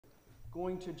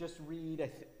going to just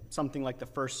read something like the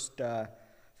first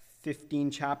 15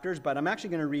 chapters, but I'm actually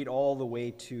going to read all the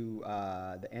way to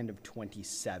the end of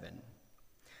 27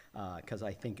 because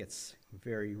I think it's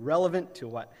very relevant to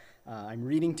what I'm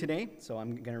reading today. So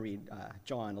I'm going to read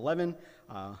John 11,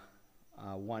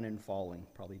 1 and following,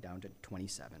 probably down to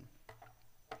 27.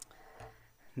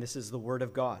 This is the word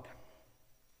of God.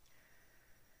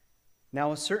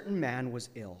 Now a certain man was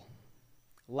ill,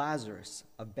 Lazarus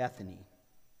of Bethany,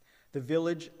 the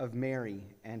village of Mary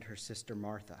and her sister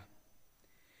Martha.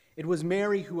 It was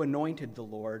Mary who anointed the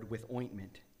Lord with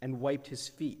ointment and wiped his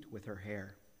feet with her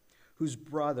hair, whose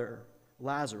brother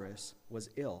Lazarus was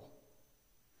ill.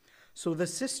 So the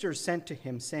sisters sent to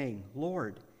him, saying,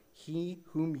 Lord, he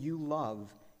whom you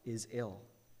love is ill.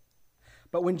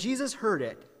 But when Jesus heard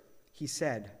it, he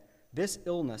said, This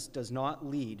illness does not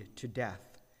lead to death.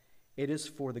 It is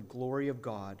for the glory of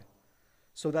God,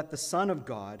 so that the Son of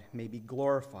God may be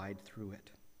glorified through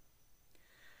it.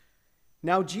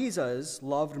 Now Jesus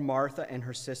loved Martha and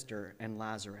her sister and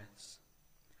Lazarus.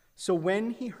 So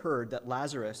when he heard that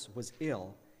Lazarus was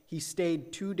ill, he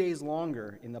stayed 2 days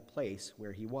longer in the place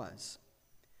where he was.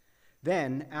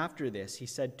 Then, after this, he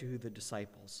said to the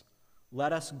disciples,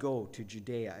 Let us go to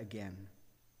Judea again.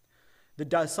 The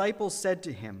disciples said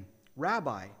to him,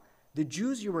 Rabbi, the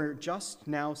Jews were just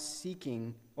now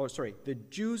seeking to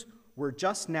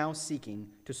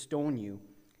stone you,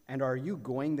 and are you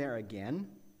going there again?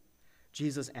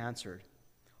 Jesus answered,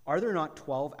 Are there not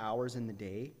 12 hours in the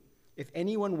day? If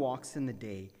anyone walks in the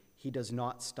day, he does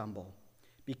not stumble,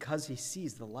 because he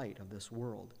sees the light of this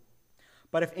world.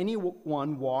 But if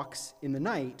anyone walks in the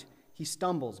night, he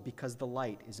stumbles because the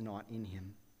light is not in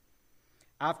him.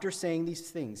 After saying these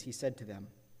things, he said to them,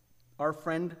 Our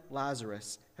friend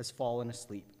Lazarus has fallen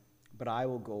asleep, but I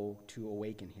will go to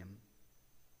awaken him.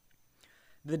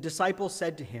 The disciples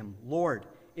said to him, Lord,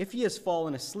 if he has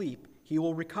fallen asleep, he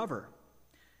will recover.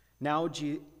 Now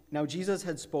Jesus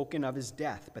had spoken of his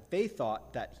death, but they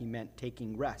thought that he meant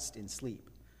taking rest in sleep.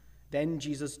 Then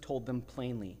Jesus told them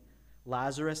plainly,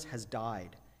 Lazarus has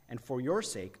died, and for your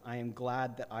sake I am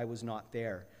glad that I was not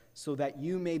there, so that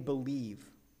you may believe.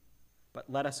 But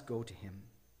let us go to him.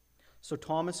 So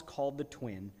Thomas, called the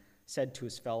twin, said to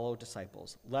his fellow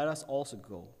disciples, Let us also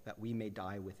go, that we may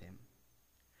die with him.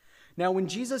 Now when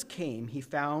Jesus came, he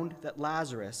found that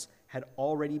Lazarus had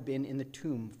already been in the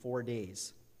tomb 4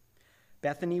 days.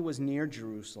 Bethany was near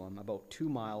Jerusalem, about 2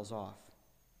 miles off.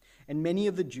 And many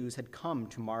of the Jews had come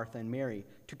to Martha and Mary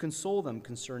to console them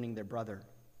concerning their brother.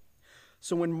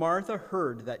 So when Martha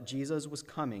heard that Jesus was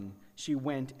coming, she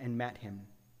went and met him.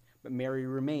 But Mary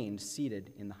remained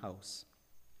seated in the house.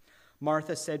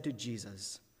 Martha said to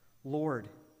Jesus, Lord,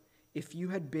 if you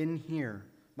had been here,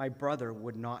 my brother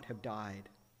would not have died.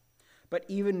 But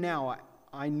even now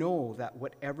I know that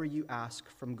whatever you ask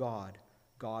from God,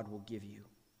 God will give you.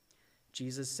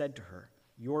 Jesus said to her,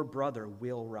 Your brother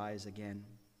will rise again.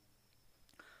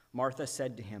 Martha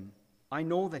said to him, I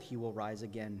know that he will rise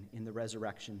again in the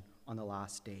resurrection on the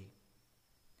last day.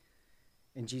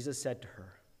 And Jesus said to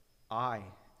her, I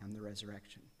am the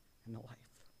resurrection and the life.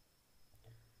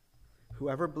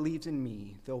 Whoever believes in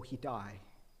me, though he die,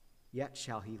 yet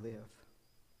shall he live.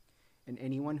 And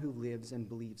anyone who lives and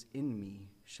believes in me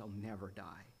shall never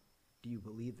die. Do you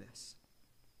believe this?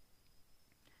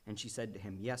 And she said to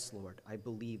him, Yes, Lord, I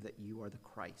believe that you are the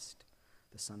Christ,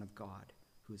 the Son of God,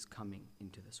 who is coming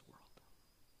into this world.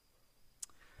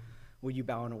 Will you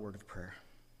bow in a word of prayer?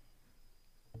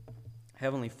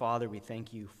 Heavenly Father, we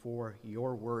thank you for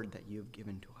your word that you have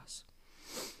given to us.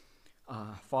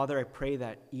 Father, I pray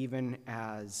that even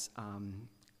as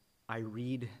I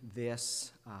read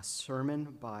this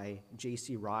sermon by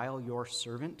J.C. Ryle, your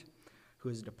servant, who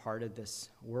has departed this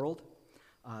world,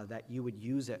 that you would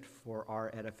use it for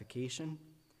our edification.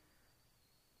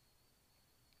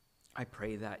 I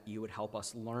pray that you would help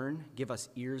us learn, give us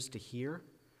ears to hear,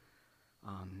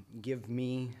 give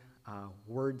me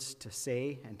words to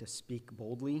say and to speak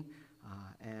boldly,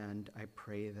 and I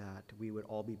pray that we would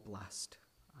all be blessed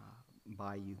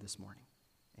by you this morning.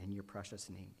 In your precious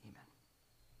name,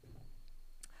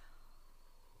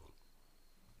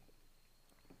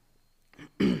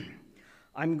 amen.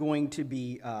 I'm going to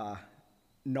be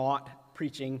not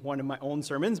preaching one of my own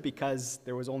sermons because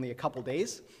there was only a couple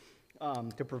days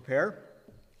to prepare.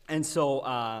 And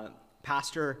so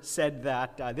Pastor said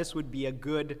that this would be a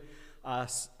good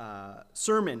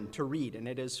sermon to read, and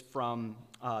it is from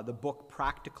the book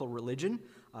Practical Religion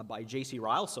by J.C.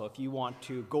 Ryle. So if you want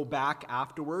to go back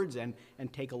afterwards and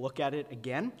take a look at it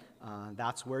again,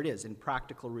 that's where it is, in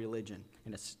Practical Religion.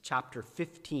 And it's chapter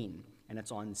 15, and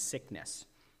it's on sickness.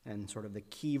 And sort of the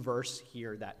key verse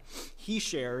here that he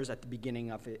shares at the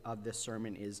beginning of this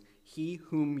sermon is, "He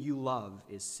whom you love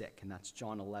is sick." And that's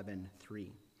John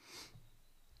 11:3.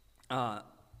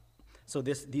 So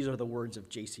these are the words of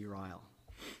J.C. Ryle.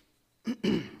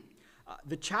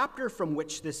 The chapter from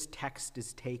which this text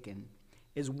is taken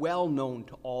is well known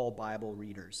to all Bible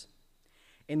readers.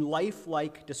 In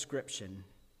lifelike description,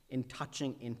 in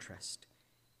touching interest,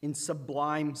 in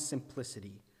sublime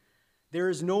simplicity, there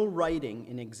is no writing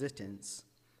in existence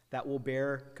that will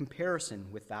bear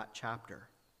comparison with that chapter.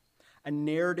 A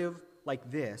narrative like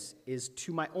this is,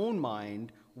 to my own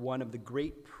mind, one of the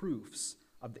great proofs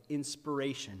of the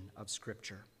inspiration of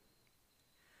Scripture.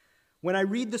 When I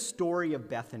read the story of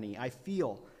Bethany, I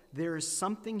feel there is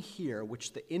something here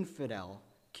which the infidel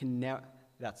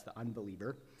that's the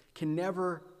unbeliever, can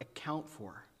never account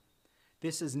for.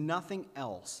 This is nothing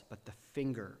else but the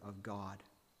finger of God.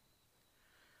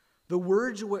 The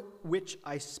words which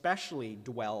I especially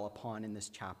dwell upon in this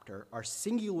chapter are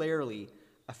singularly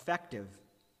effective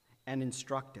and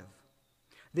instructive.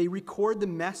 They record the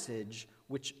message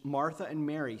which Martha and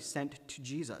Mary sent to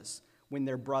Jesus when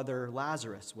their brother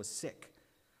Lazarus was sick.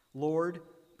 "Lord,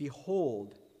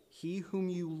 behold, he whom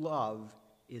you love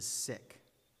is sick."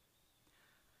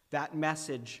 That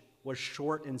message was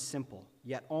short and simple,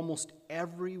 yet almost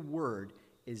every word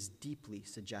is deeply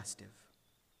suggestive.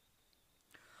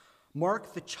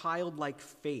 Mark the childlike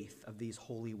faith of these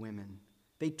holy women.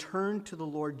 They turned to the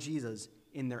Lord Jesus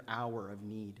in their hour of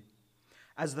need.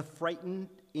 As the frightened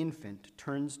infant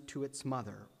turns to its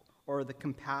mother, or the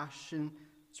compass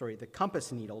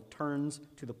needle turns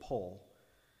to the pole,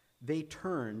 they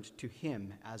turned to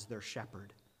him as their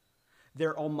shepherd,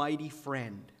 their almighty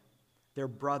friend, their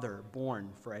brother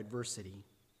born for adversity.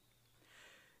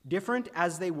 Different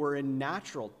as they were in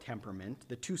natural temperament,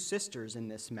 the two sisters in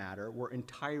this matter were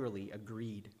entirely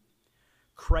agreed.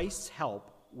 Christ's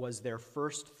help was their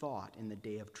first thought in the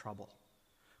day of trouble.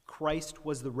 Christ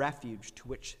was the refuge to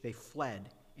which they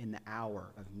fled in the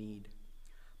hour of need.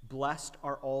 Blessed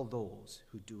are all those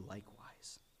who do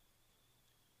likewise.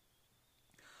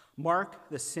 Mark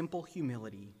the simple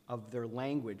humility of their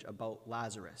language about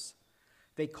Lazarus.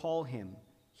 They call him,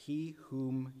 "He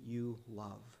whom you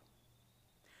love."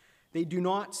 They do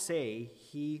not say,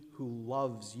 "He who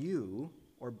loves you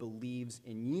or believes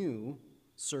in you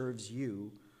serves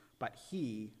you," but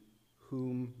 "He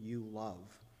whom you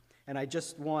love." And I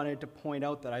just wanted to point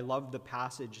out that I love the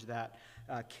passage that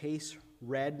Case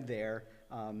read there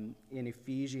in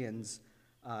Ephesians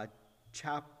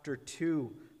chapter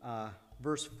 2,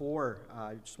 verse 4.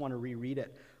 I just want to reread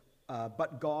it.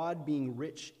 "But God, being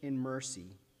rich in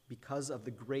mercy, because of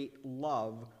the great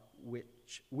love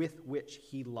with which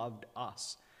he loved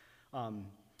us."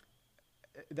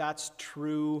 That's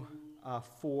true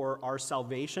for our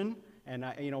salvation, and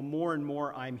more and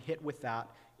more I'm hit with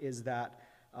that, is that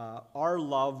our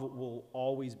love will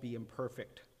always be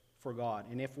imperfect for God.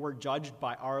 And if we're judged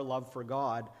by our love for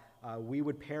God, we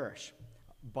would perish.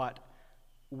 But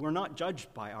we're not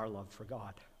judged by our love for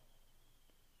God.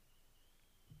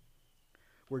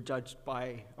 We're judged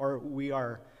by, or we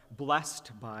are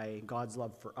blessed by God's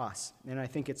love for us. And I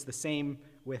think it's the same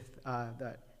with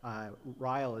that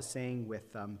Ryle is saying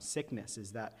with sickness,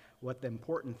 is that what the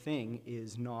important thing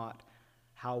is not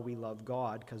how we love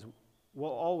God, because we'll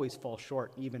always fall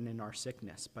short even in our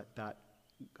sickness, but that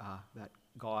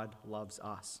God loves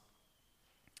us.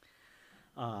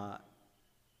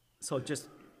 So just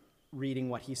reading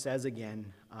what he says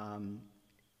again,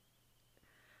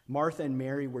 Martha and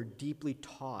Mary were deeply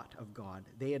taught of God.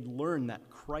 They had learned that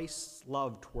Christ's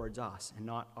love towards us, and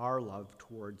not our love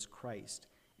towards Christ,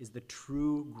 is the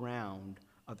true ground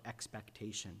of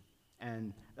expectation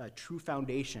and a true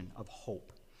foundation of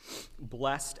hope.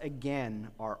 Blessed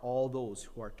again are all those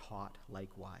who are taught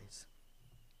likewise.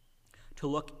 To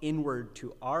look inward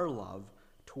to our love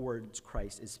towards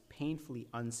Christ is painfully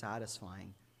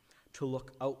unsatisfying. To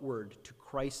look outward to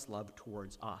Christ's love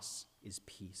towards us is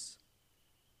peace.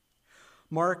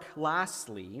 Mark,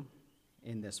 lastly,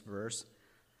 in this verse,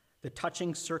 the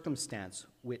touching circumstance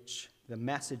which the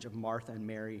message of Martha and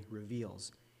Mary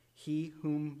reveals. "He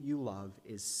whom you love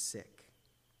is sick."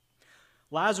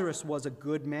 Lazarus was a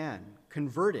good man,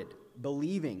 converted,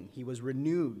 believing. He was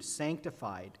renewed,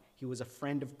 sanctified. He was a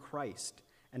friend of Christ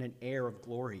and an heir of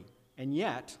glory. And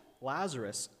yet,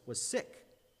 Lazarus was sick.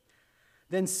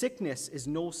 Then sickness is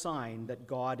no sign that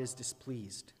God is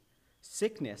displeased.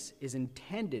 Sickness is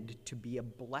intended to be a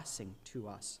blessing to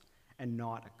us and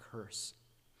not a curse.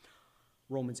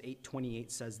 Romans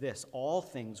 8:28 says this, "All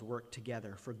things work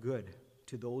together for good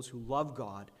to those who love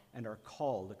God and are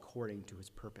called according to his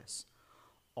purpose."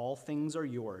 All things are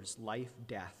yours, life,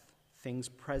 death, things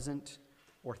present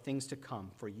or things to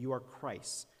come, for you are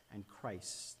Christ's, and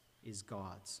Christ is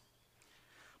God's.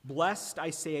 Blessed, I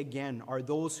say again, are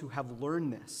those who have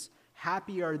learned this.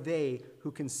 Happy are they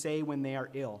who can say when they are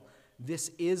ill, "This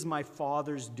is my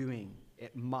Father's doing.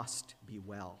 It must be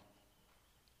well."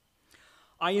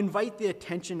 I invite the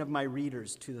attention of my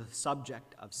readers to the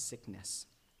subject of sickness.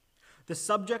 The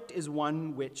subject is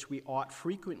one which we ought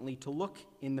frequently to look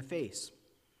in the face.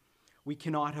 We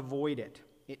cannot avoid it.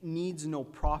 It needs no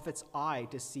prophet's eye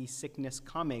to see sickness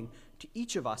coming to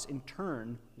each of us in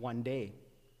turn one day.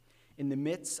 In the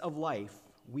midst of life,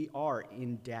 we are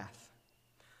in death.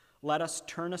 Let us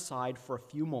turn aside for a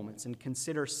few moments and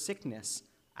consider sickness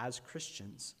as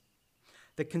Christians.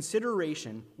 The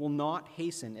consideration will not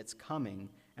hasten its coming,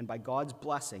 and by God's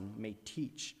blessing may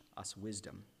teach us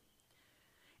wisdom.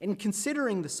 In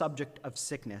considering the subject of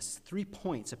sickness, 3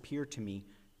 points appear to me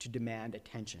to demand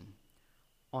attention.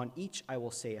 On each I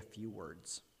will say a few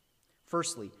words.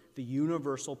 Firstly, the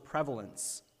universal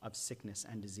prevalence of sickness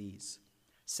and disease.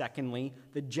 Secondly,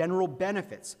 the general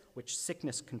benefits which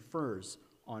sickness confers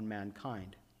on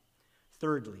mankind.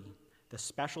 Thirdly, the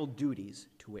special duties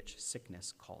to which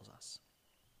sickness calls us.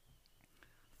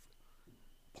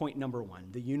 Point number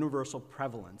 1, the universal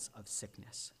prevalence of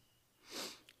sickness.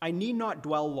 I need not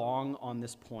dwell long on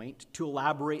this point. To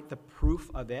elaborate, the proof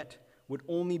of it would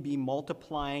only be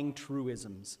multiplying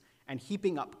truisms and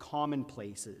heaping up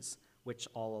commonplaces, which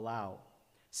I'll allow.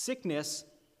 Sickness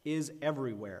is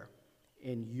everywhere.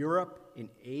 In Europe, in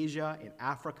Asia, in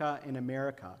Africa, in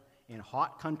America, in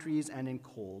hot countries and in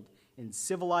cold, in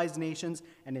civilized nations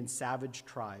and in savage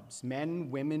tribes.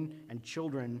 Men, women, and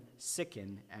children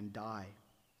sicken and die.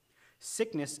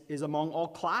 Sickness is among all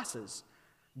classes.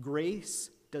 Grace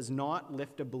does not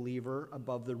lift a believer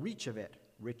above the reach of it.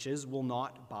 Riches will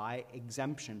not buy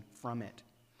exemption from it.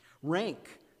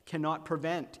 Rank cannot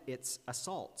prevent its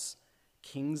assaults.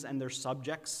 Kings and their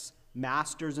subjects,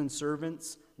 masters and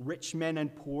servants, rich men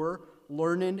and poor,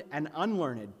 learned and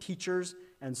unlearned, teachers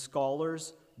and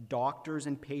scholars, doctors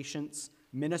and patients,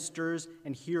 ministers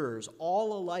and hearers,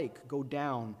 all alike go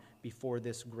down before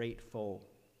this great foe.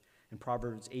 And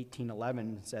Proverbs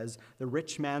 18:11 says, "The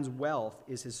rich man's wealth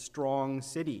is his strong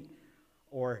city."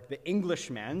 Or the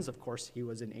Englishman's, of course he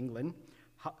was in England,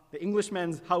 the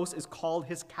Englishman's house is called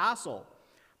his castle,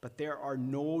 but there are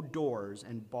no doors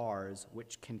and bars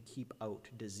which can keep out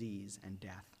disease and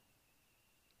death.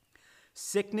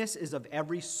 Sickness is of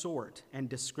every sort and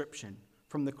description.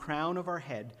 From the crown of our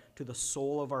head to the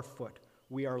sole of our foot,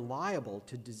 we are liable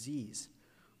to disease.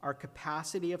 Our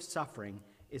capacity of suffering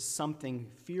is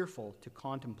something fearful to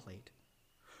contemplate.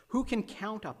 Who can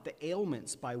count up the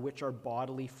ailments by which our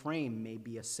bodily frame may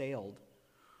be assailed?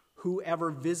 Who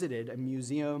ever visited a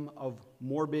museum of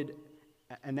morbid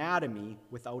anatomy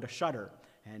without a shudder?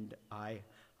 And I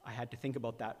had to think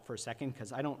about that for a second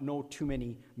because I don't know too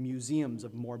many museums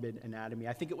of morbid anatomy.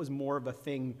 I think it was more of a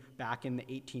thing back in the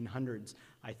 1800s.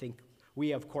 I think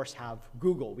we, of course, have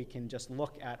Google. We can just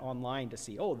look at online to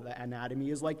see, oh, the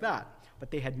anatomy is like that.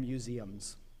 But they had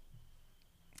museums.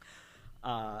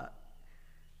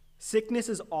 Sickness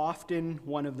is often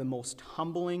one of the most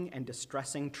humbling and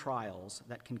distressing trials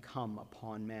that can come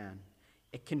upon man.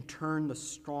 It can turn the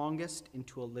strongest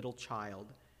into a little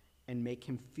child and make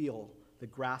him feel the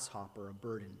grasshopper a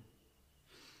burden.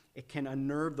 It can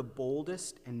unnerve the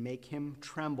boldest and make him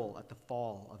tremble at the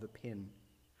fall of a pin.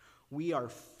 We are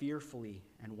fearfully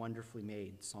and wonderfully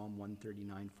made, Psalm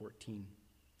 139:14.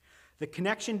 The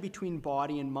connection between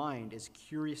body and mind is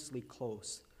curiously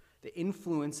close. The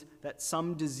influence that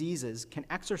some diseases can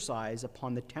exercise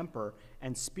upon the temper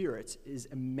and spirits is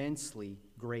immensely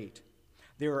great.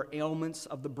 There are ailments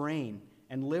of the brain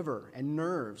and liver and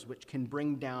nerves which can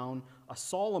bring down a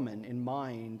Solomon in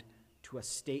mind to a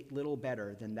state little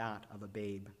better than that of a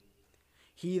babe.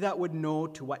 He that would know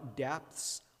to what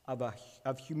depths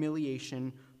of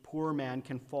humiliation poor man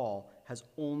can fall has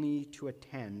only to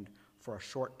attend for a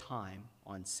short time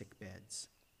on sick beds.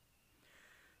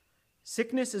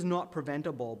 Sickness is not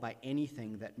preventable by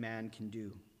anything that man can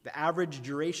do. The average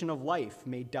duration of life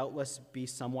may doubtless be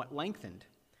somewhat lengthened.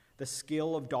 The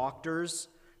skill of doctors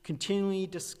continually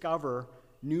discover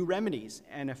new remedies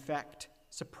and effect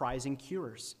surprising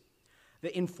cures.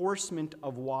 The enforcement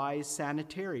of wise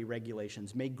sanitary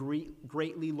regulations may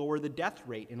greatly lower the death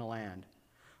rate in a land.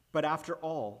 But after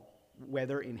all,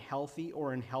 whether in healthy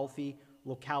or unhealthy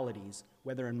localities,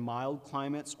 whether in mild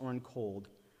climates or in cold,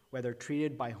 whether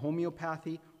treated by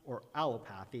homeopathy or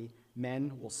allopathy,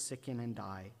 men will sicken and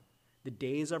die. The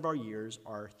days of our years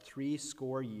are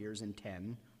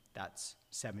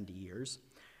 70 years,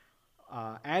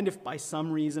 And if by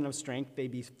some reason of strength they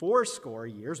be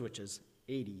 80 years, which is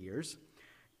 80 years,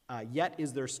 yet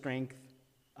is their strength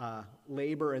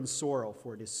labor and sorrow,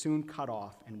 for it is soon cut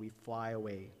off, and we fly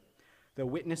away. The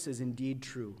witness is indeed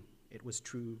true. It was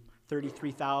true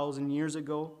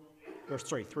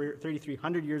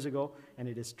 3,300 years ago, and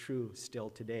it is true still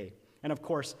today. And of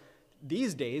course,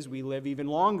 these days we live even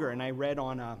longer. And I read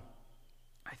on an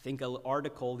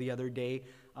article the other day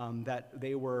that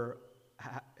they were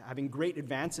having great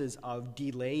advances of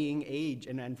delaying age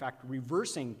and, in fact,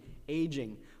 reversing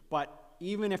aging. But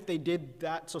even if they did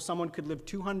that so someone could live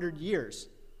 200 years,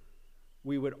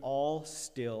 we would all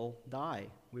still die.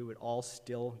 We would all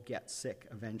still get sick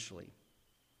eventually.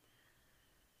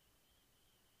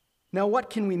 Now, what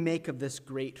can we make of this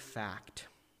great fact?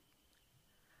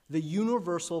 The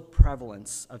universal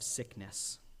prevalence of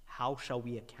sickness. How shall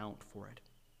we account for it?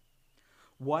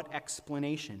 What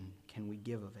explanation can we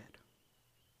give of it?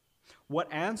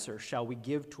 What answer shall we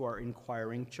give to our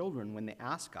inquiring children when they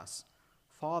ask us,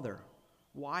 "Father,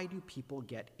 why do people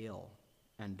get ill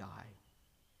and die?"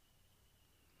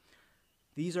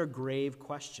 These are grave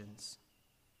questions.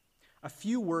 A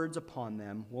few words upon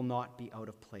them will not be out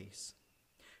of place.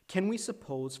 Can we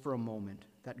suppose for a moment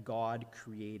that God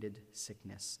created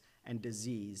sickness and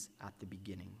disease at the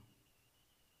beginning?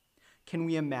 Can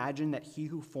we imagine that he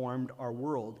who formed our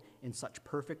world in such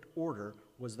perfect order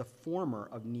was the former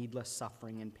of needless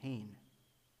suffering and pain?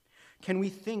 Can we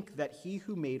think that he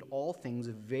who made all things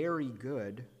very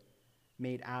good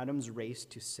made Adam's race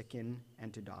to sicken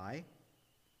and to die?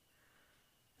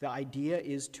 The idea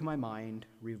is, to my mind,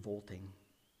 revolting.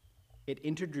 It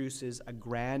introduces a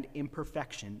grand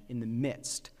imperfection in the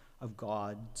midst of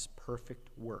God's perfect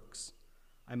works.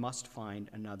 I must find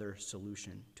another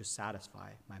solution to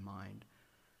satisfy my mind.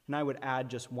 And I would add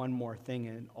just one more thing,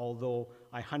 and although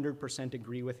I 100%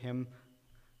 agree with him,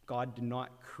 God did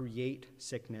not create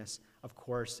sickness. Of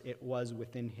course, it was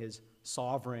within his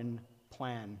sovereign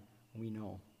plan, we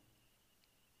know.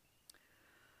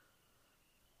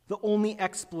 The only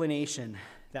explanation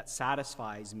that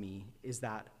satisfies me is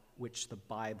that which the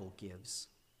Bible gives.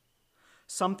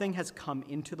 Something has come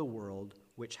into the world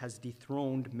which has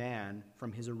dethroned man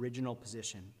from his original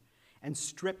position and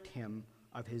stripped him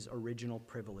of his original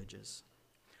privileges.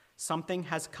 Something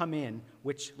has come in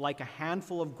which, like a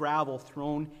handful of gravel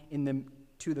thrown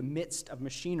to the midst of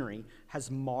machinery, has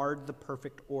marred the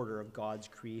perfect order of God's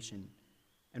creation.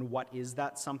 And what is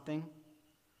that something?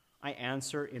 I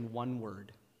answer in one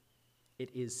word.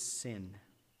 It is sin.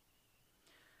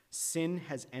 Sin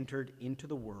has entered into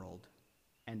the world,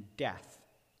 and death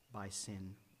by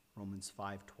sin. Romans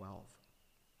 5:12.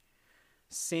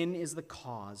 Sin is the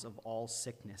cause of all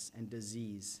sickness and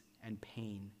disease and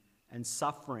pain and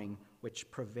suffering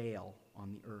which prevail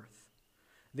on the earth.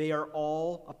 They are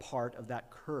all a part of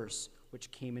that curse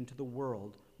which came into the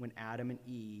world when Adam and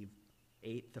Eve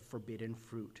ate the forbidden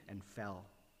fruit and fell.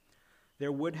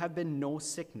 There would have been no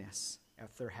sickness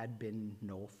if there had been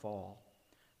no fall.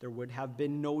 There would have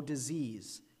been no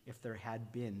disease if there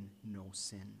had been no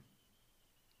sin.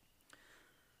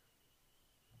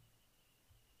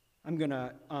 I'm going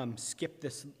to skip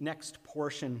this next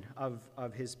portion of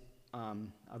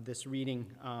this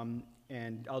reading,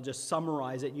 and I'll just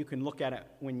summarize it. You can look at it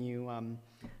when you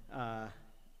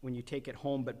take it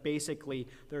home. But basically,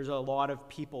 there's a lot of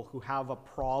people who have a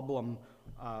problem,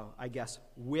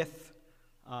 with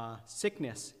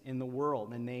sickness in the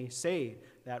world, and they say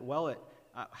that,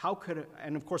 how could,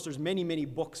 and of course there's many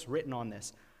books written on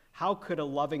this, how could a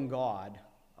loving God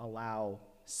allow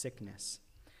sickness?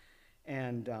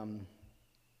 And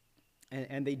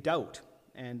they doubt.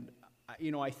 And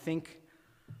I think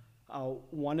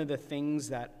one of the things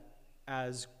that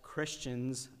as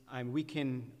Christians we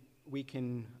can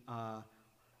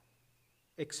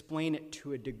explain it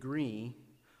to a degree,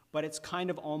 but it's kind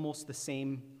of almost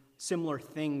the similar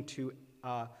thing to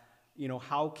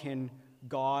how can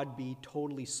God be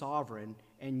totally sovereign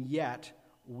and yet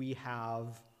we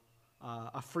have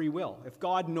a free will? If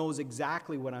God knows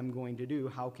exactly what I'm going to do,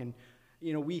 how can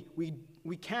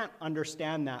we can't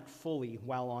understand that fully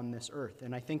while on this earth.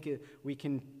 And I think we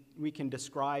can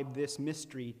describe this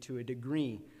mystery to a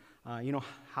degree.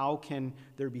 How can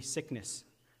there be sickness?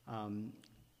 And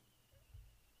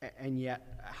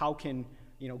yet, how can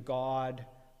God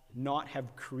not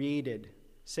have created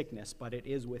sickness, but it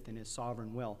is within his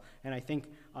sovereign will? And I think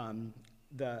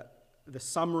the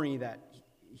summary that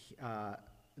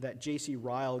J.C.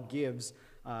 Ryle gives,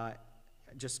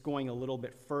 just going a little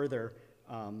bit further,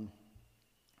 let's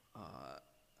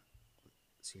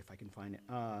see if I can find it.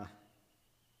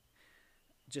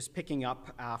 Just picking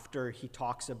up after he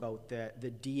talks about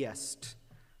the deist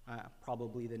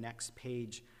probably the next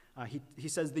page. He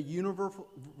says the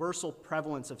universal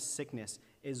prevalence of sickness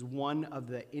is one of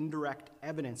the indirect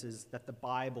evidences that the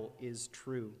Bible is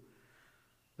true.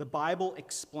 The Bible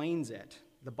explains it.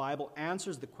 The Bible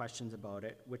answers the questions about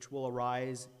it, which will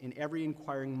arise in every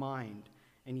inquiring mind.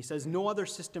 And he says no other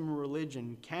system of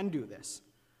religion can do this.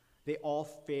 They all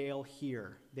fail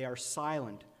here. They are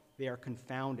silent. They are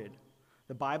confounded.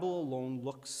 The Bible alone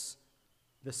looks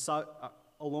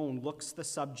the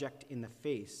subject in the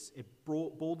face. It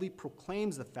boldly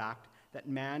proclaims the fact that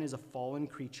man is a fallen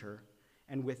creature,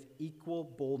 and with equal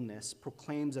boldness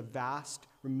proclaims a vast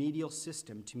remedial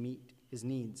system to meet his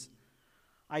needs.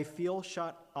 I feel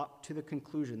shut up to the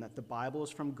conclusion that the Bible is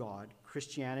from God,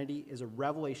 Christianity is a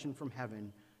revelation from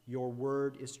heaven, your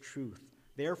word is truth.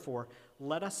 Therefore,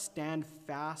 let us stand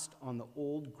fast on the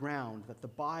old ground that the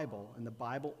Bible, and the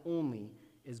Bible only,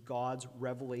 is God's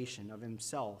revelation of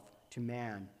himself to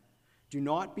man. Do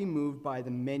not be moved by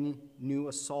the many new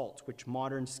assaults which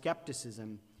modern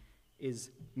skepticism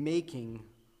is making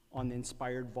on the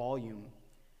inspired volume.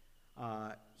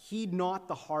 Heed not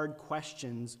the hard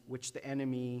questions which the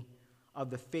enemy of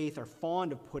the faith are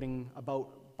fond of putting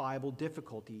about Bible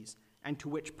difficulties, and to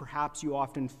which perhaps you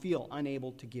often feel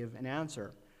unable to give an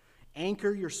answer.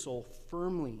 Anchor your soul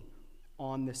firmly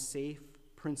on the safe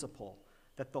principle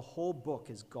that the whole book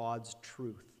is God's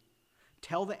truth.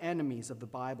 Tell the enemies of the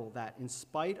Bible that in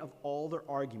spite of all their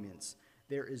arguments,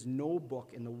 there is no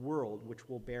book in the world which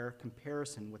will bear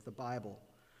comparison with the Bible.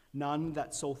 None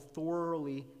that so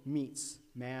thoroughly meets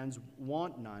man's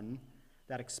want, none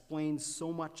that explains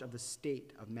so much of the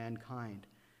state of mankind.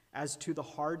 As to the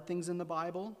hard things in the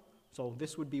Bible, so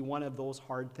this would be one of those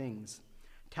hard things.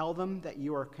 Tell them that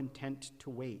you are content to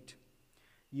wait.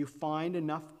 You find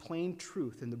enough plain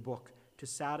truth in the book to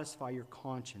satisfy your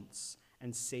conscience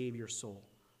and save your soul.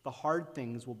 The hard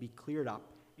things will be cleared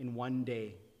up in one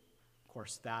day. Of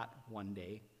course, that one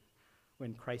day,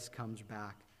 when Christ comes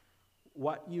back.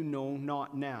 What you know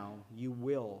not now, you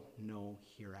will know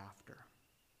hereafter.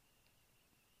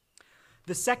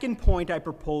 The second point I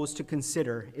propose to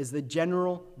consider is the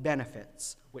general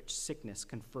benefits which sickness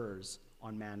confers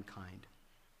on mankind.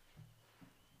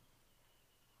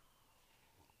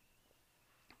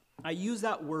 I use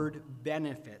that word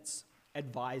benefits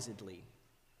advisedly.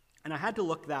 And I had to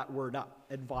look that word up,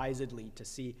 advisedly, to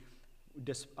see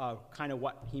just kind of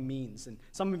what he means. And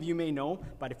some of you may know,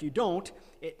 but if you don't,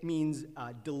 it means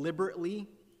deliberately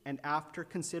and after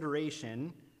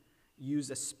consideration, use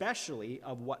especially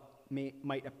of what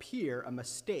might appear a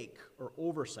mistake or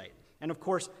oversight. And of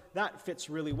course, that fits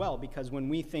really well, because when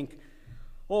we think,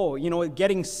 oh,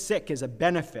 getting sick is a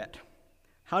benefit,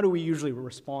 how do we usually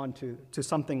respond to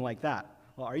something like that?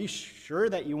 Well, are you sure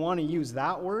that you want to use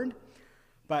that word?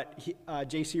 But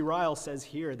J.C. Ryle says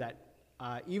here that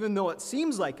even though it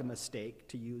seems like a mistake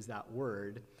to use that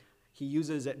word, he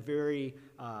uses it very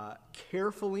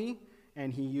carefully,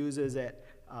 and he uses it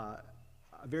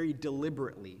very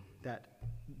deliberately, that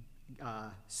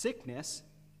sickness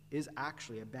is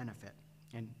actually a benefit.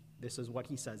 And this is what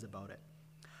he says about it.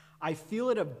 I feel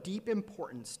it of deep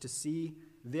importance to see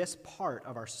this part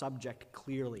of our subject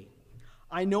clearly.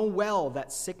 I know well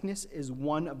that sickness is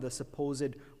one of the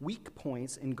supposed weak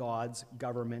points in God's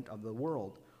government of the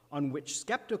world, on which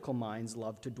skeptical minds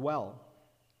love to dwell.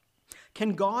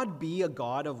 Can God be a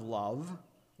God of love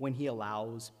when he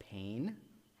allows pain?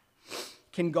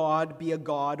 Can God be a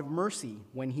God of mercy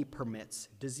when he permits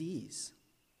disease?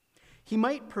 He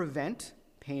might prevent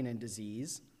pain and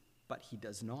disease, but he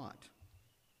does not.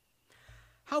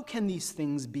 How can these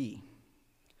things be?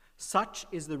 Such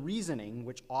is the reasoning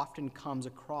which often comes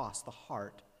across the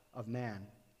heart of man.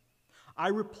 I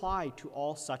reply to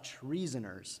all such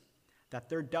reasoners that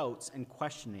their doubts and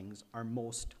questionings are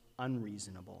most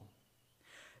unreasonable.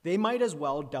 They might as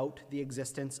well doubt the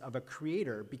existence of a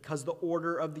creator because the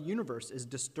order of the universe is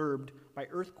disturbed by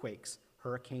earthquakes,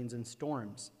 hurricanes, and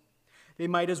storms. They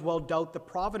might as well doubt the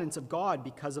providence of God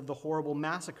because of the horrible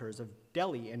massacres of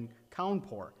Delhi and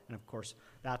Kanpur. And of course,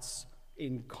 that's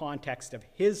in context of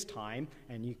his time,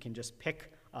 and you can just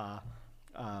pick a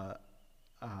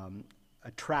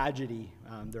tragedy.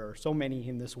 There are so many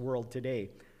in this world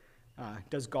today.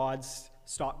 Does God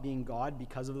stop being God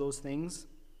because of those things?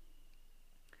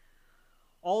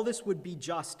 All this would be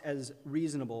just as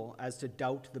reasonable as to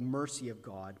doubt the mercy of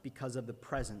God because of the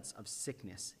presence of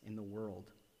sickness in the world.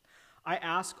 I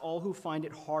ask all who find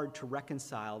it hard to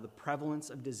reconcile the prevalence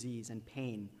of disease and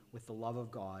pain with the love of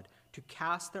God to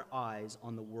cast their eyes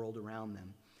on the world around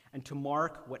them and to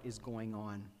mark what is going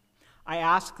on. I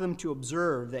ask them to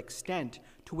observe the extent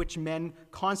to which men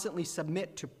constantly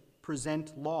submit to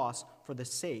present loss for the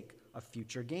sake of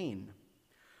future gain.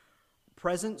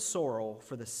 Present sorrow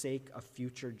for the sake of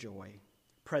future joy.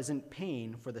 Present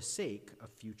pain for the sake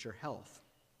of future health.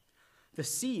 The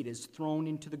seed is thrown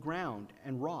into the ground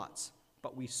and rots,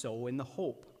 but we sow in the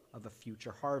hope of a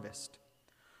future harvest.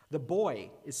 The boy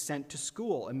is sent to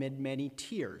school amid many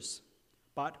tears,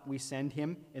 but we send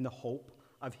him in the hope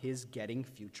of his getting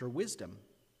future wisdom.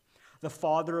 The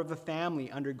father of a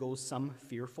family undergoes some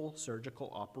fearful surgical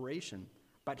operation,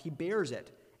 but he bears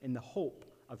it in the hope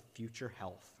of future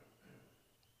health.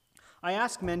 I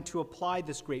ask men to apply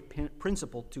this great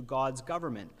principle to God's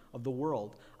government of the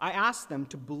world. I ask them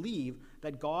to believe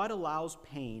that God allows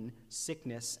pain,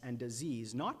 sickness, and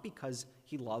disease not because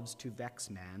he loves to vex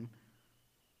man,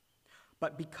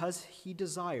 but because he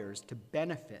desires to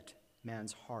benefit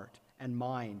man's heart and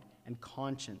mind and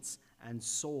conscience and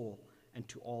soul and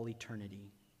to all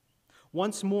eternity.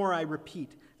 Once more I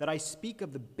repeat that I speak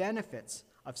of the benefits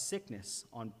of sickness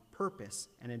on purpose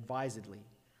and advisedly.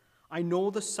 I know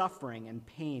the suffering and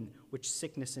pain which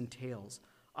sickness entails.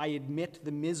 I admit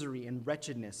the misery and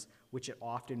wretchedness which it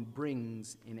often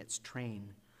brings in its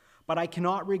train. But I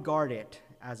cannot regard it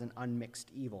as an unmixed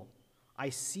evil. I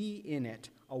see in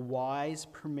it a wise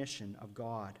permission of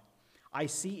God. I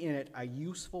see in it a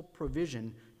useful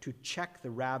provision to check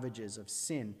the ravages of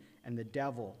sin and the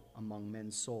devil among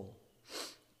men's soul.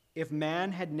 If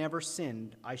man had never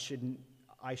sinned, I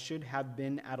should have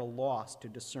been at a loss to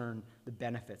discern the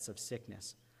benefits of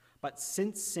sickness. But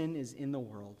since sin is in the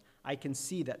world, I can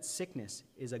see that sickness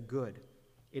is a good.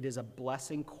 It is a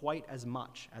blessing quite as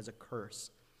much as a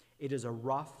curse. It is a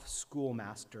rough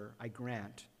schoolmaster, I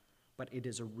grant, but it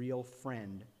is a real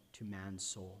friend to man's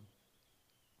soul.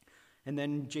 And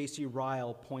then J.C.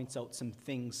 Ryle points out some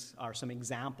things, or some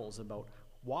examples about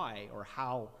why or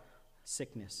how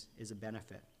sickness is a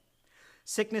benefit.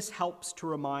 Sickness helps to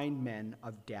remind men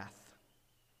of death.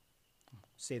 I'll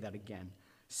say that again.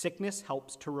 Sickness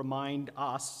helps to remind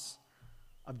us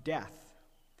of death.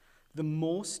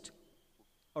 Most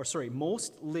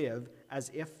live as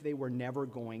if they were never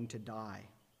going to die.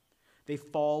 They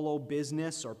follow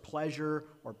business or pleasure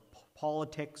or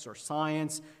politics or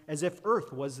science as if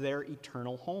earth was their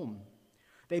eternal home.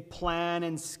 They plan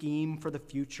and scheme for the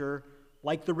future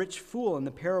like the rich fool in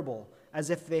the parable, as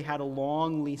if they had a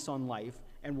long lease on life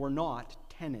and were not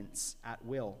tenants at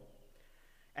will.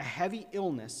 A heavy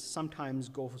illness sometimes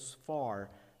goes far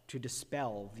to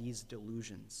dispel these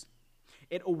delusions.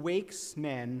 It awakes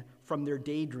men from their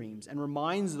daydreams and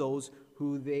reminds those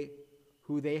who they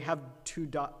have to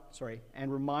die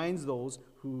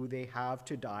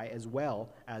as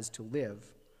well as to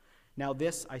live. Now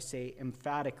this, I say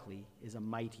emphatically, is a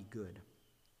mighty good.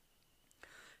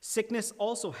 Sickness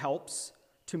also helps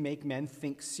to make men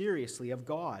think seriously of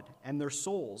God and their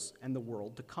souls and the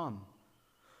world to come.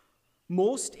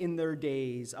 Most in their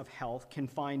days of health can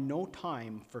find no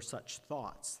time for such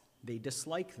thoughts. They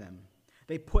dislike them.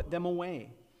 They put them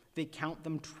away. They count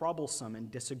them troublesome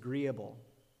and disagreeable.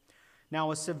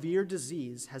 Now, a severe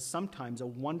disease has sometimes a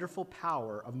wonderful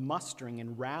power of mustering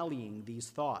and rallying these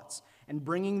thoughts and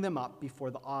bringing them up before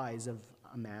the eyes of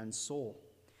a man's soul.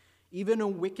 Even a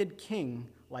wicked king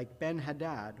like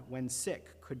Ben-Hadad, when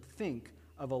sick, could think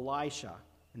of Elisha,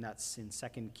 and that's in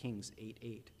 2 Kings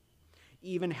 8:8.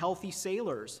 Even healthy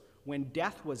sailors, when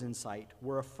death was in sight,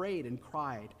 were afraid and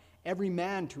cried, "Every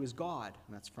man to his God,"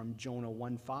 and that's from Jonah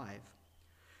 1:5.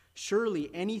 Surely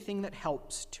anything that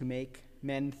helps to make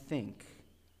men think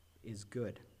is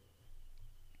good.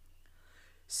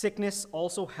 Sickness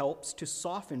also helps to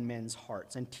soften men's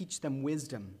hearts and teach them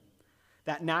wisdom.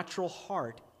 That natural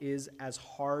heart is as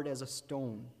hard as a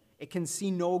stone. It can see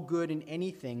no good in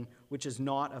anything which is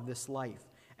not of this life,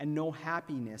 and no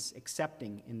happiness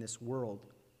excepting in this world.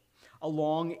 A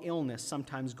long illness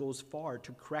sometimes goes far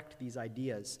to correct these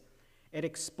ideas. It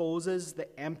exposes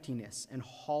the emptiness and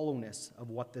hollowness of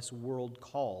what this world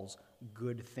calls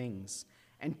good things,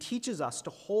 and teaches us to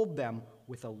hold them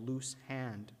with a loose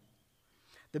hand.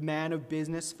 The man of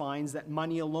business finds that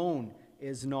money alone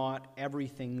is not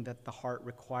everything that the heart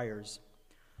requires.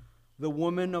 The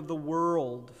woman of the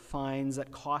world finds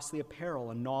that costly apparel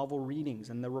and novel readings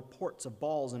and the reports of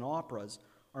balls and operas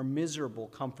are miserable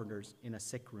comforters in a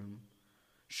sick room.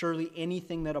 Surely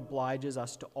anything that obliges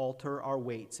us to alter our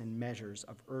weights and measures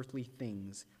of earthly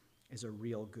things is a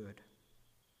real good.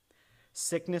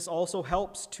 Sickness also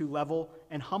helps to level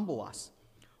and humble us.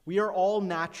 We are all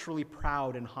naturally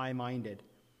proud and high-minded.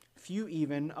 Few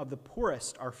even of the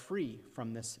poorest are free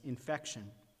from this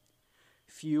infection.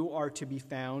 Few are to be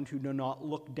found who do not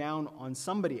look down on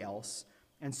somebody else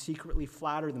and secretly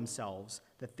flatter themselves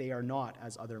that they are not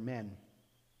as other men.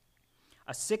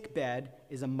 A sick bed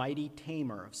is a mighty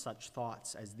tamer of such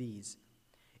thoughts as these.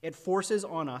 It forces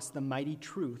on us the mighty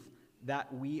truth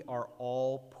that we are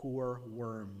all poor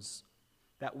worms,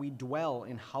 that we dwell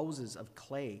in houses of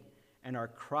clay and are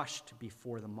crushed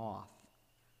before the moth,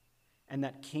 and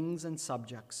that kings and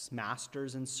subjects,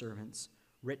 masters and servants,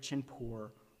 rich and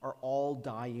poor, are all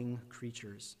dying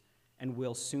creatures and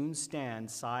will soon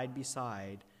stand side by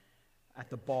side at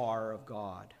the bar of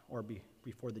God, or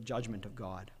before the judgment of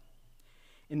God.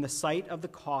 In the sight of the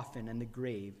coffin and the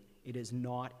grave, it is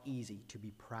not easy to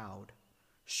be proud.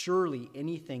 Surely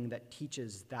anything that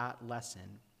teaches that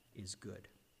lesson is good.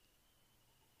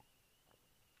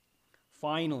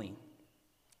 Finally,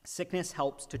 sickness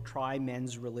helps to try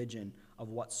men's religion of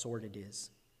what sort it is.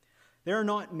 There are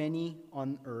not many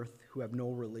on earth who have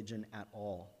no religion at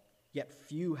all, yet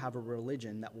few have a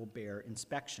religion that will bear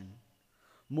inspection.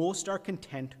 Most are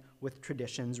content with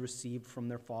traditions received from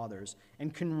their fathers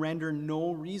and can render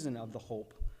no reason of the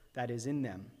hope that is in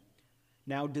them.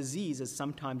 Now, disease is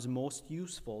sometimes most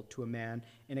useful to a man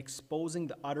in exposing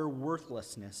the utter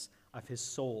worthlessness of his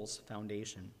soul's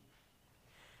foundation.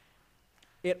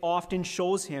 It often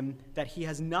shows him that he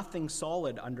has nothing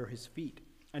solid under his feet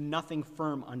and nothing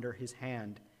firm under his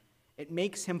hand. It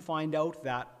makes him find out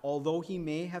that, although he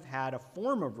may have had a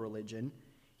form of religion,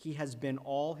 he has been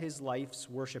all his life's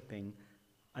worshiping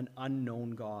an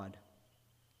unknown God.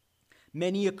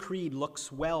 Many a creed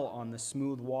looks well on the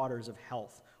smooth waters of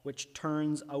health, which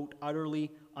turns out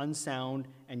utterly unsound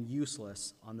and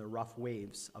useless on the rough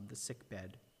waves of the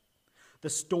sickbed. The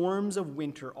storms of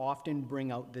winter often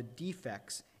bring out the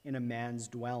defects in a man's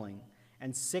dwelling,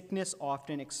 and sickness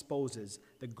often exposes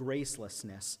the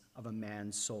gracelessness of a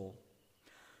man's soul.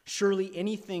 Surely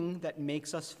anything that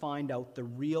makes us find out the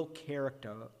real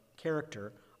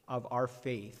character of our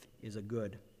faith is a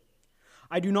good.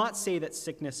 I do not say that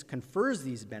sickness confers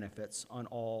these benefits on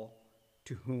all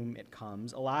to whom it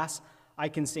comes. Alas, I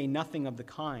can say nothing of the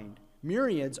kind.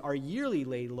 Myriads are yearly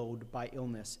laid low by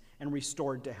illness and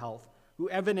restored to health, who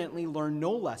evidently learn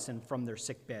no lesson from their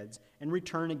sick beds and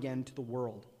return again to the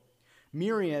world.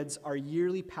 Myriads are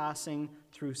yearly passing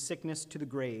through sickness to the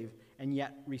grave, and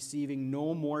yet receiving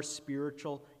no more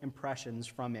spiritual impressions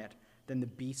from it than the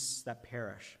beasts that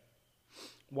perish.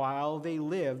 While they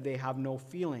live, they have no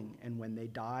feeling, and when they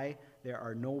die, there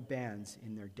are no bands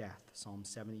in their death. Psalm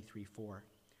 73:4.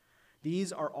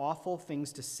 These are awful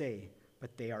things to say,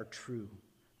 but they are true.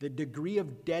 The degree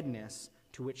of deadness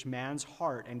to which man's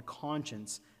heart and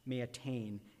conscience may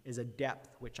attain is a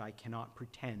depth which I cannot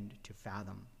pretend to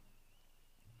fathom.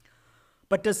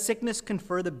 But does sickness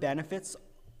confer the benefits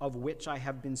of which I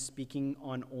have been speaking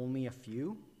on only a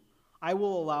few? I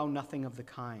will allow nothing of the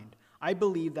kind. I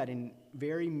believe that in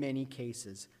very many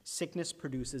cases, sickness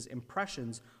produces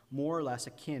impressions more or less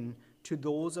akin to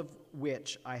those of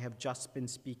which I have just been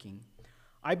speaking.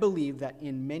 I believe that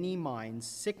in many minds,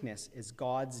 sickness is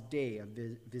God's day of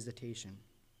visitation,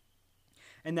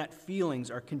 and that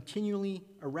feelings are continually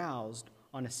aroused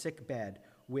on a sick bed,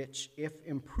 which, if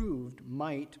improved,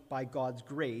 might, by God's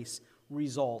grace,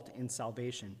 result in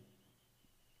salvation.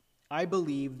 I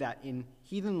believe that in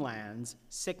heathen lands,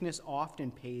 sickness often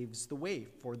paves the way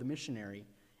for the missionary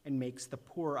and makes the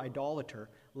poor idolater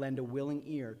lend a willing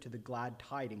ear to the glad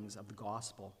tidings of the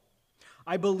gospel.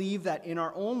 I believe that in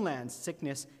our own land,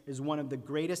 sickness is one of the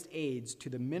greatest aids to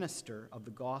the minister of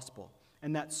the gospel,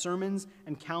 and that sermons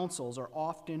and counsels are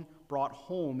often brought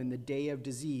home in the day of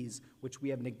disease, which we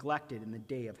have neglected in the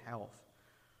day of health.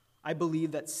 I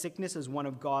believe that sickness is one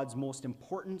of God's most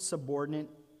important subordinate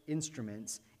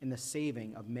instruments in the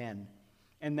saving of men,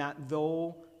 and that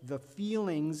though the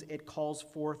feelings it calls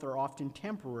forth are often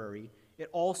temporary, it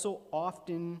is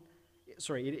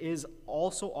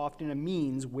also often a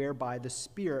means whereby the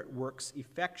Spirit works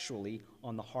effectually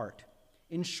on the heart.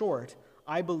 In short,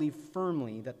 I believe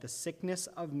firmly that the sickness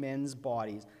of men's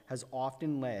bodies has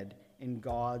often led, in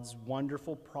God's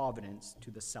wonderful providence,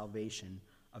 to the salvation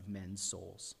of men's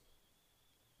souls.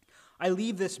 I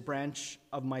leave this branch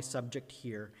of my subject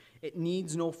here. It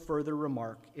needs no further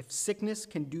remark. If sickness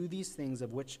can do these things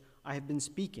of which I have been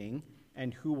speaking,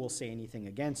 and who will say anything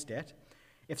against it?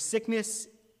 If sickness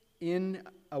in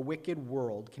a wicked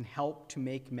world can help to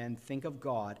make men think of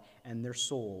God and their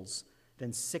souls,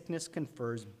 then sickness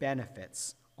confers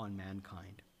benefits on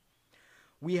mankind.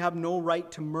 We have no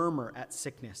right to murmur at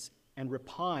sickness and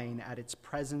repine at its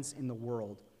presence in the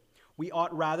world. We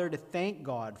ought rather to thank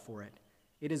God for it.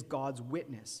 It is God's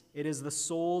witness. It is the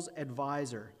soul's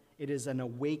advisor. It is an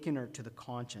awakener to the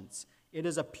conscience. It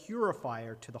is a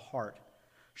purifier to the heart.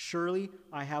 Surely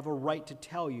I have a right to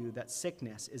tell you that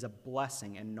sickness is a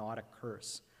blessing and not a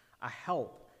curse, a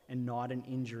help and not an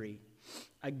injury.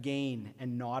 a gain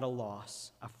and not a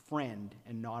loss, a friend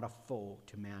and not a foe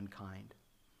to mankind.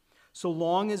 So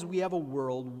long as we have a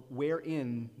world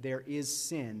wherein there is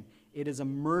sin, it is a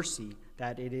mercy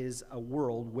that it is a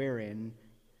world wherein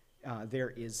there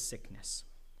is sickness.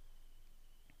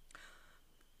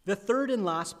 The third and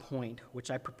last point which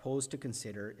I propose to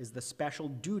consider is the special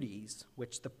duties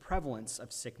which the prevalence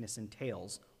of sickness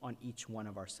entails on each one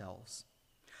of ourselves.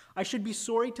 I should be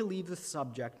sorry to leave the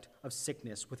subject of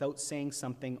sickness without saying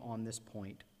something on this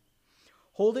point.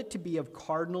 Hold it to be of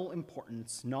cardinal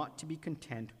importance not to be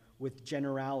content with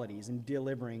generalities in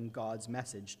delivering God's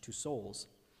message to souls.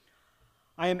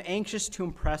 I am anxious to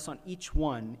impress on each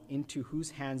one into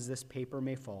whose hands this paper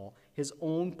may fall his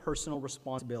own personal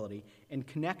responsibility in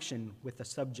connection with the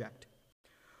subject.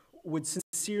 Would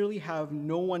sincerely have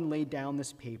no one lay down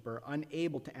this paper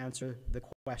unable to answer the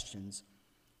questions: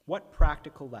 what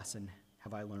practical lesson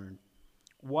have I learned?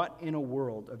 What in a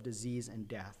world of disease and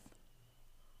death?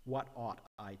 What ought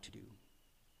I to do?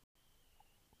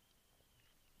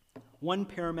 One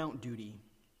paramount duty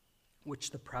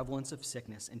which the prevalence of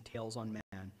sickness entails on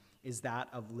man is that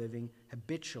of living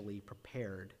habitually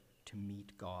prepared to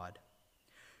meet God.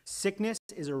 Sickness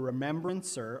is a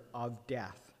remembrancer of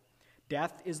death.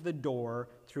 Death is the door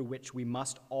through which we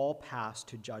must all pass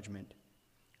to judgment.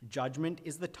 Judgment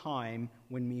is the time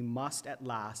when we must at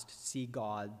last see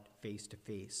God face to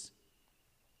face.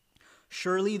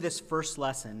 Surely this first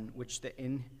lesson which the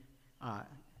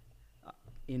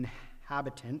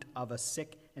inhabitant of a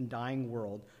sick and dying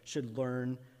world should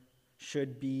learn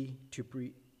should be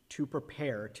to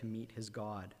prepare to meet his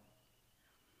God.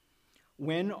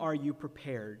 When are you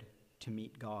prepared to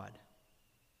meet God?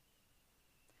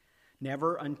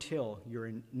 Never until your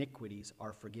iniquities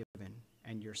are forgiven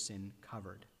and your sin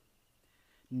covered.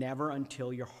 Never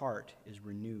until your heart is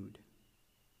renewed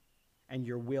and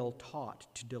your will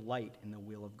taught to delight in the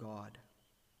will of God.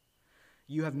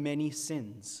 You have many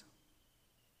sins.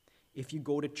 If you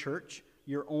go to church,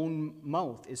 your own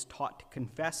mouth is taught to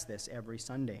confess this every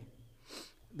Sunday.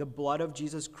 The blood of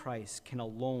Jesus Christ can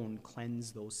alone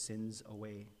cleanse those sins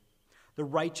away. The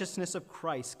righteousness of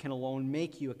Christ can alone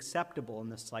make you acceptable in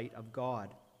the sight of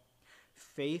God.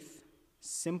 Faith,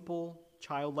 simple,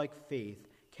 childlike faith,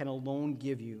 can alone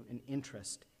give you an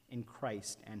interest in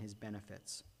Christ and his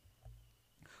benefits.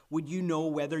 Would you know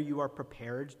whether you are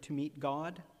prepared to meet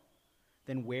God?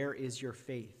 Then where is your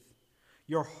faith?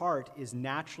 Your heart is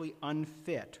naturally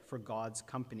unfit for God's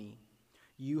company.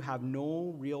 You have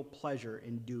no real pleasure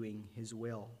in doing his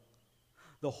will.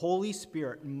 The Holy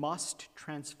Spirit must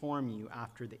transform you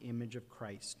after the image of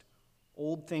Christ.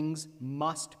 Old things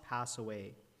must pass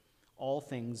away. All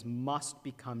things must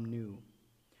become new.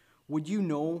 Would you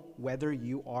know whether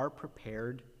you are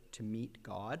prepared to meet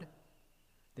God?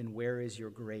 Then where is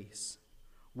your grace?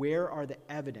 Where are the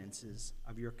evidences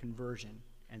of your conversion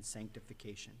and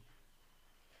sanctification?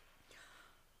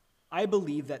 I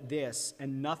believe that this,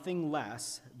 and nothing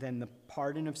less than the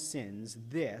pardon of sins,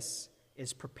 this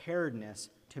is preparedness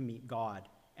to meet God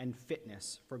and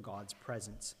fitness for God's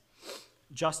presence.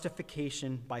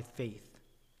 Justification by faith,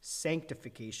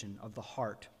 sanctification of the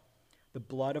heart, the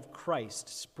blood of Christ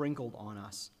sprinkled on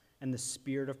us, and the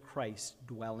Spirit of Christ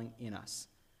dwelling in us.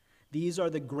 These are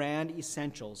the grand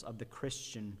essentials of the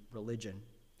Christian religion.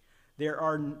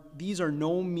 These are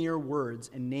no mere words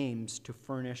and names to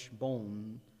furnish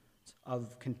bones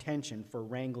of contention for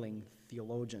wrangling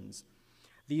theologians.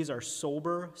 These are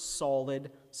sober,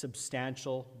 solid,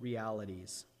 substantial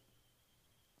realities.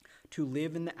 To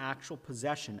live in the actual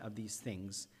possession of these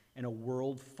things in a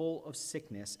world full of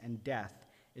sickness and death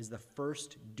is the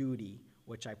first duty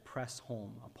which I press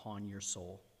home upon your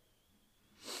soul.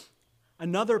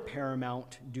 Another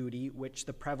paramount duty which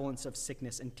the prevalence of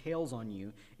sickness entails on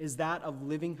you is that of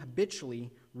living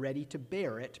habitually ready to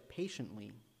bear it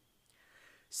patiently.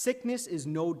 Sickness is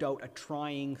no doubt a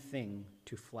trying thing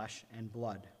to flesh and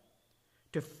blood.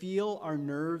 To feel our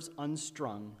nerves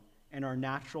unstrung and our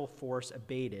natural force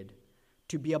abated,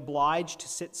 to be obliged to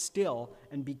sit still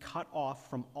and be cut off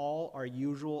from all our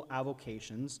usual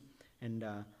avocations, and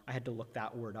I had to look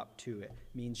that word up too. It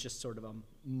means just sort of a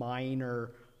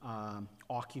minor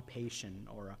occupation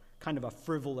or a kind of a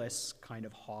frivolous kind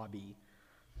of hobby.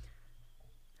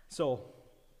 So,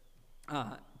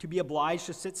 to be obliged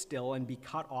to sit still and be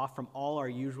cut off from all our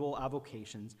usual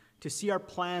avocations, to see our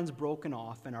plans broken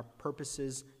off and our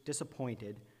purposes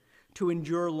disappointed, to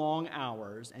endure long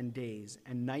hours and days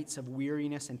and nights of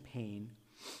weariness and pain,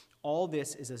 all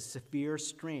this is a severe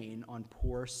strain on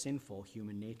poor, sinful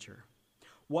human nature.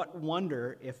 What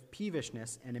wonder if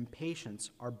peevishness and impatience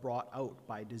are brought out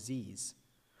by disease?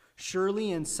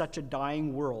 Surely in such a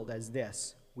dying world as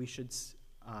this, we should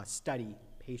study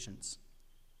patience.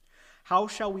 How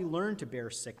shall we learn to bear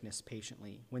sickness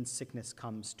patiently when sickness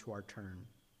comes to our turn?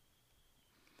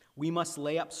 We must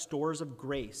lay up stores of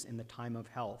grace in the time of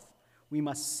health. We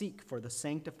must seek for the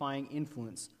sanctifying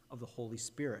influence of the Holy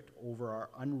Spirit over our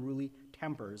unruly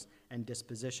tempers and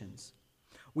dispositions.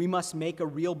 We must make a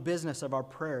real business of our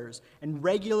prayers and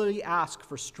regularly ask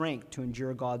for strength to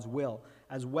endure God's will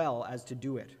as well as to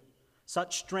do it.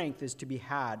 Such strength is to be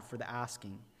had for the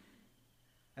asking.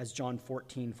 As John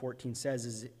 14:14 says,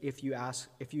 is if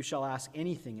you shall ask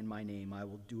anything in my name, I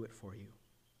will do it for you.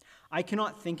 I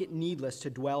cannot think it needless to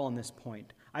dwell on this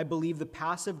point. I believe the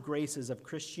passive graces of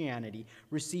Christianity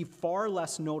receive far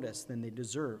less notice than they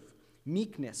deserve.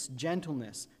 Meekness,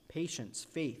 gentleness, patience,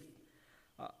 faith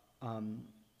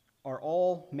are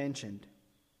all mentioned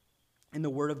in the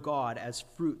Word of God as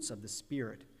fruits of the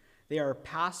Spirit. They are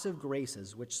passive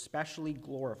graces which specially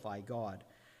glorify God.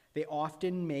 They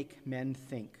often make men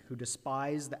think who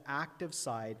despise the active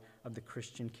side of the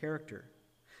Christian character.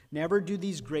 Never do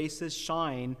these graces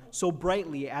shine so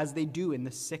brightly as they do in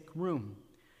the sick room.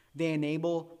 They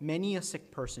enable many a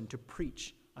sick person to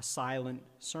preach a silent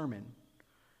sermon,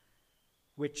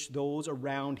 which those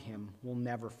around him will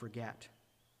never forget.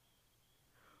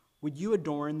 Would you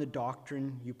adorn the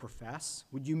doctrine you profess?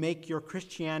 Would you make your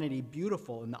Christianity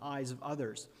beautiful in the eyes of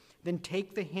others? Then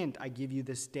take the hint I give you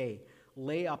this day.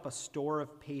 Lay up a store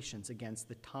of patience against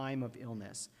the time of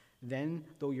illness. Then,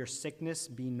 though your sickness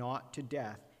be not to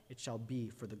death, it shall be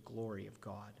for the glory of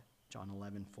God. John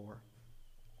 11:4.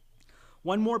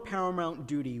 One more paramount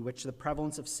duty which the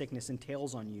prevalence of sickness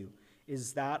entails on you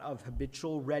is that of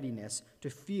habitual readiness to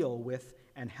feel with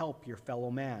and help your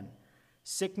fellow man.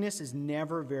 Sickness is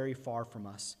never very far from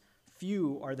us.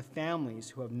 Few are the families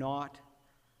who have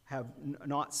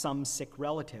not some sick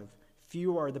relative.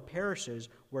 Few are the parishes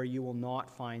where you will not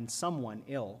find someone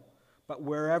ill. But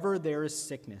wherever there is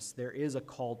sickness, there is a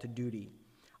call to duty.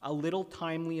 A little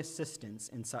timely assistance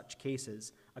in such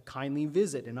cases, a kindly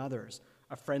visit in others,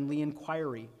 a friendly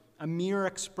inquiry, a mere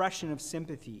expression of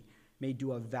sympathy may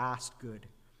do a vast good.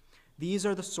 These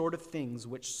are the sort of things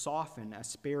which soften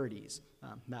asperities.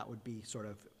 That would be sort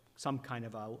of some kind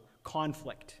of a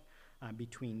conflict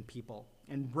between people,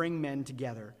 and bring men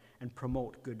together and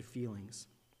promote good feelings.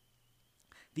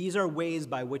 These are ways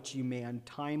by which you may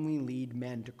untimely lead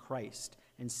men to Christ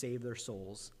and save their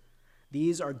souls.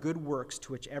 These are good works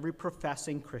to which every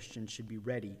professing Christian should be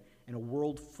ready. In a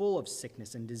world full of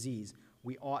sickness and disease,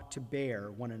 we ought to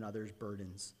bear one another's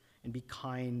burdens and be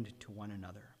kind to one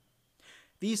another.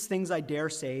 These things, I dare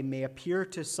say, may appear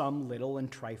to some little and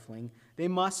trifling. They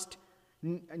must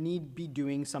need be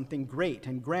doing something great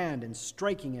and grand and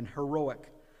striking and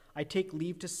heroic. I take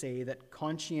leave to say that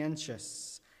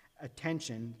conscientious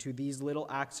attention to these little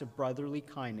acts of brotherly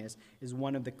kindness is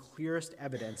one of the clearest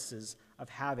evidences of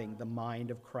having the mind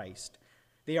of Christ.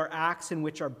 They are acts in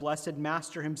which our blessed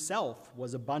Master himself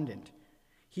was abundant.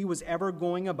 He was ever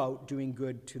going about doing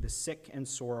good to the sick and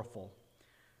sorrowful.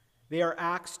 They are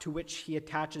acts to which he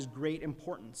attaches great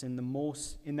importance in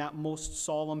that most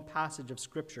solemn passage of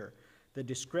Scripture, the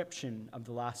description of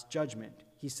the Last Judgment.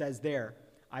 He says there,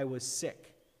 I was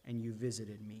sick and you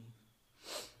visited me.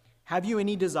 Have you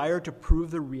any desire to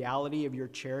prove the reality of your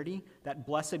charity, that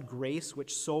blessed grace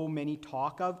which so many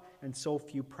talk of and so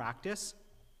few practice?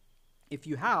 If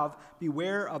you have,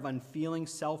 beware of unfeeling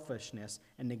selfishness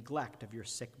and neglect of your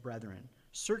sick brethren.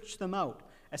 Search them out.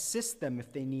 Assist them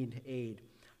if they need aid.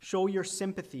 Show your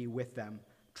sympathy with them.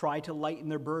 Try to lighten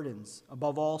their burdens.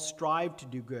 Above all, strive to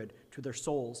do good to their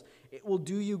souls. It will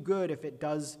do you good if it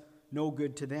does no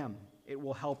good to them. It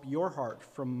will help your heart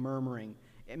from murmuring.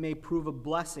 It may prove a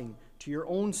blessing to your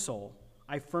own soul.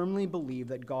 I firmly believe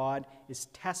that God is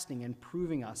testing and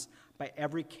proving us by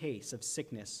every case of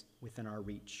sickness within our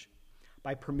reach.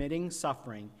 By permitting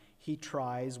suffering, he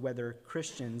tries whether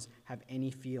Christians have any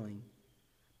feeling.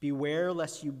 Beware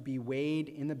lest you be weighed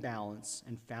in the balance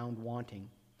and found wanting.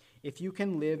 If you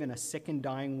can live in a sick and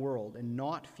dying world and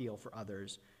not feel for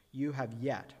others, you have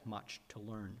yet much to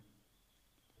learn.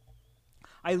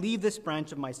 I leave this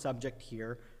branch of my subject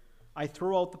here. I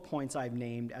throw out the points I've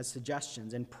named as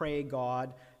suggestions and pray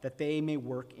God that they may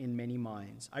work in many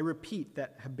minds. I repeat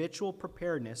that habitual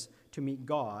preparedness to meet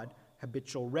God,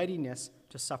 habitual readiness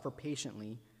to suffer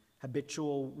patiently,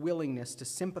 habitual willingness to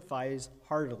sympathize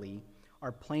heartily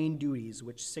are plain duties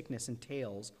which sickness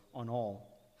entails on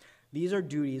all. These are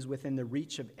duties within the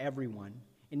reach of everyone.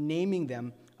 In naming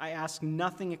them, I ask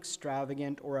nothing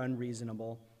extravagant or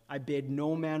unreasonable. I bid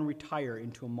no man retire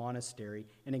into a monastery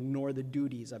and ignore the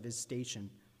duties of his station.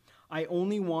 I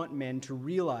only want men to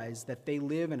realize that they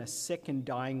live in a sick and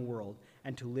dying world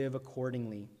and to live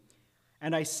accordingly.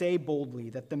 And I say boldly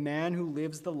that the man who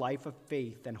lives the life of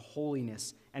faith and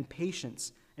holiness and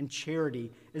patience and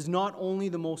charity is not only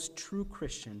the most true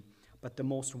Christian, but the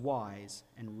most wise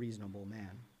and reasonable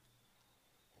man.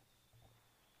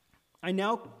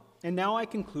 Now I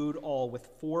conclude all with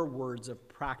 4 words of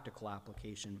practical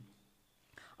application.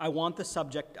 I want the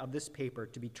subject of this paper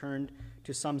to be turned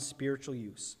to some spiritual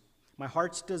use. My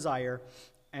heart's desire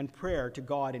and prayer to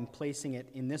God in placing it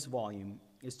in this volume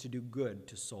is to do good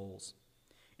to souls.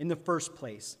 In the first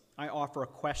place, I offer a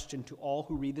question to all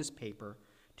who read this paper,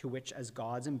 to which, as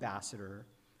God's ambassador,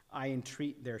 I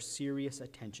entreat their serious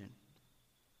attention.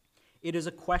 It is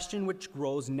a question which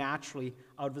grows naturally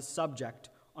out of the subject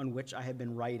on which I have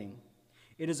been writing.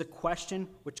 It is a question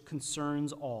which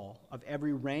concerns all, of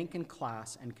every rank and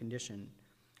class and condition.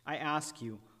 I ask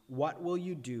you, what will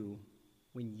you do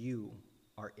when you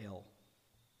are ill?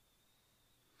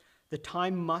 The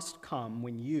time must come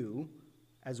when you,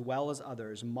 as well as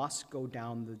others, must go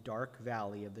down the dark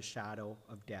valley of the shadow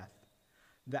of death.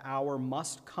 The hour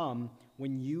must come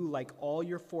when you, like all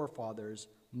your forefathers,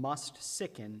 must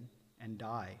sicken and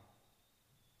die.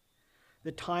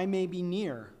 The time may be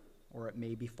near, or it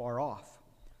may be far off.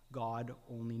 God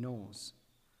only knows.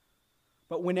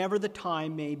 But whenever the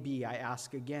time may be, I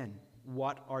ask again,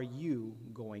 what are you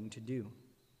going to do?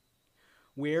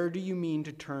 Where do you mean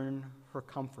to turn for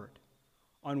comfort?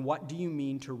 On what do you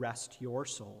mean to rest your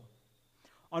soul?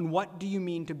 On what do you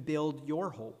mean to build your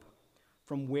hope?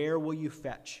 From where will you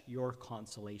fetch your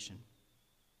consolation?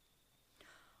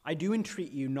 I do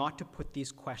entreat you not to put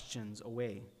these questions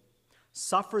away.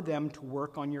 Suffer them to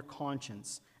work on your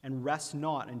conscience, and rest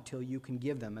not until you can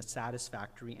give them a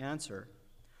satisfactory answer.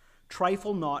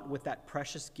 Trifle not with that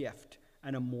precious gift,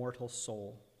 an immortal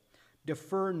soul.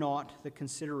 Defer not the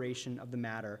consideration of the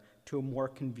matter to a more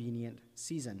convenient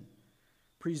season.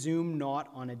 Presume not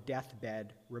on a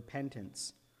deathbed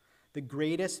repentance. The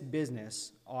greatest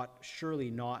business ought surely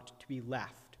not to be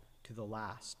left to the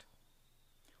last.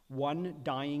 One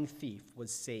dying thief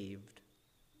was saved,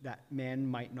 that men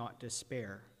might not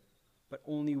despair, but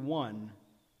only one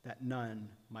that none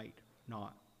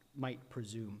might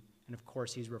presume. And of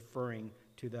course, he's referring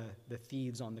to the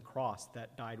thieves on the cross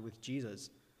that died with Jesus.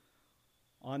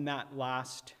 On that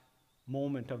last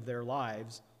moment of their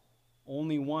lives,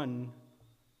 only one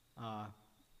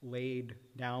laid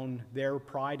down their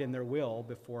pride and their will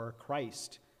before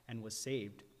Christ and was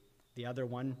saved. The other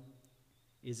one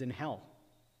is in hell.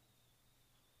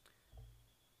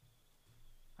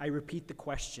 I repeat the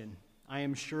question. I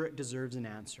am sure it deserves an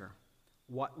answer.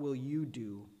 What will you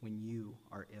do when you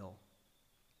are ill?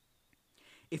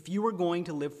 If you were going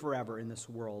to live forever in this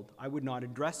world, I would not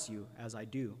address you as I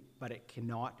do, but it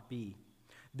cannot be.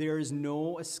 There is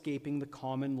no escaping the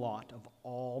common lot of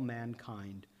all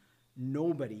mankind.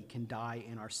 Nobody can die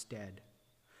in our stead.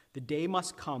 The day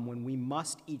must come when we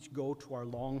must each go to our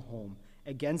long home.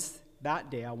 Against that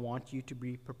day, I want you to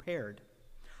be prepared.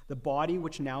 The body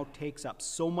which now takes up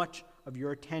so much of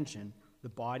your attention, the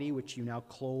body which you now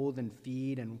clothe and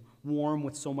feed and warm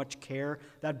with so much care,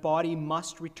 that body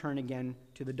must return again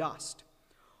to the dust.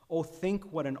 Oh,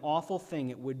 think what an awful thing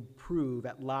it would prove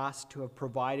at last to have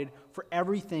provided for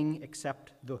everything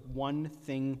except the one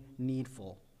thing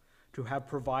needful, to have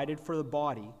provided for the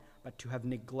body, but to have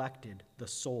neglected the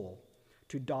soul,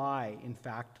 to die, in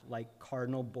fact, like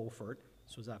Cardinal Beaufort,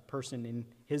 this was a person in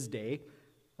his day,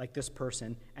 like this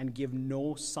person, and give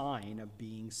no sign of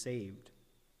being saved.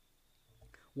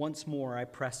 Once more, I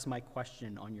press my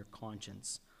question on your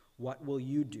conscience. What will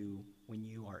you do when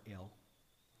you are ill?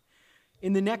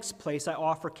 In the next place, I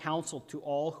offer counsel to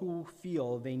all who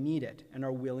feel they need it and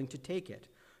are willing to take it,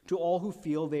 to all who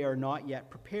feel they are not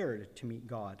yet prepared to meet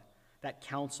God. That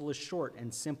counsel is short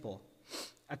and simple.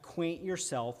 Acquaint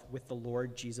yourself with the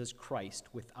Lord Jesus Christ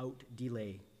without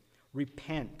delay.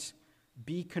 Repent,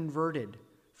 be converted,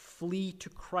 flee to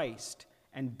Christ,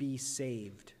 and be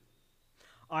saved.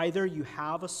 Either you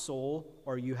have a soul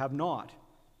or you have not.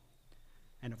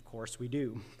 And of course we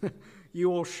do. You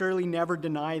will surely never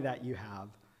deny that you have.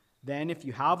 Then if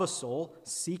you have a soul,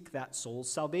 seek that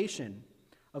soul's salvation.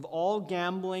 Of all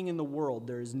gambling in the world,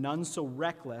 there is none so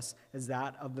reckless as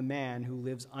that of the man who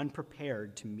lives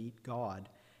unprepared to meet God,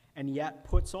 and yet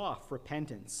puts off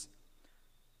repentance.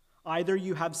 Either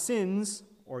you have sins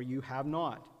or you have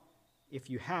not. If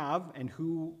you have, and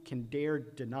who can dare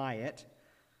deny it,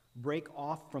 break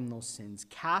off from those sins.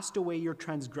 Cast away your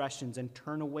transgressions and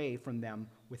turn away from them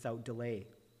without delay.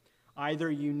 Either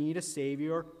you need a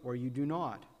Savior or you do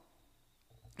not.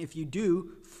 If you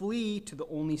do, flee to the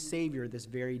only Savior this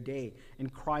very day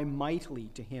and cry mightily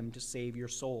to him to save your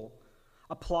soul.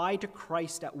 Apply to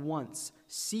Christ at once.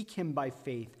 Seek him by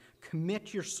faith.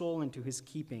 Commit your soul into his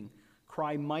keeping.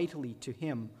 Cry mightily to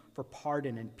him for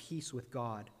pardon and peace with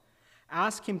God.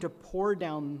 Ask him to pour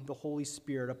down the Holy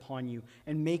Spirit upon you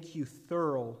and make you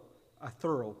a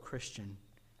thorough Christian.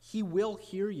 He will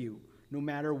hear you. No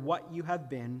matter what you have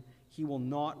been, he will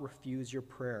not refuse your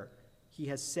prayer. He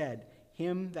has said,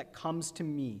 "Him that comes to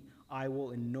me, I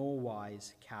will in no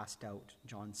wise cast out."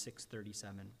 John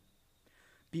 6:37.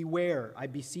 Beware, I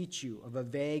beseech you, of a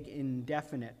vague,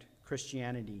 indefinite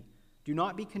Christianity. Do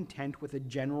not be content with a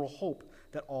general hope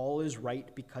that all is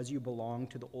right because you belong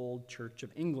to the old Church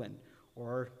of England,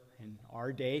 or in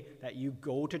our day, that you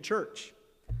go to church,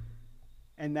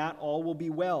 and that all will be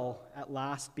well at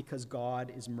last because God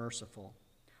is merciful.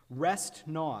 Rest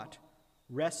not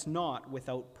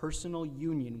without personal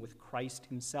union with Christ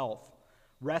himself.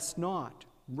 Rest not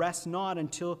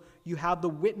until you have the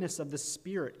witness of the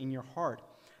Spirit in your heart,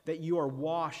 that you are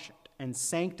washed and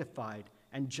sanctified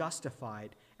and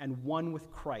justified and one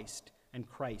with Christ and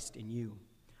Christ in you.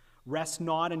 Rest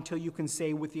not until you can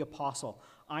say with the apostle,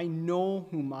 "I know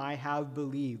whom I have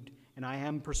believed, and I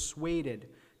am persuaded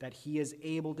that he is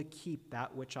able to keep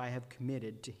that which I have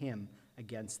committed to him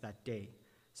against that day."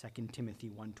 2 Timothy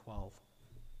 1:12.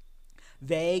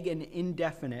 Vague and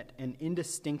indefinite and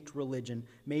indistinct religion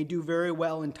may do very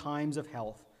well in times of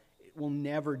health. It will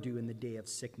never do in the day of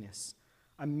sickness.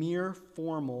 A mere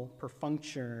formal,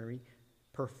 perfunctory,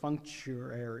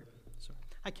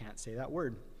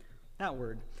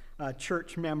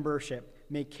 church membership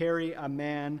may carry a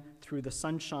man through the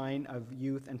sunshine of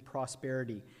youth and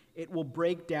prosperity. It will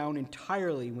break down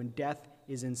entirely when death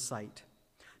is in sight.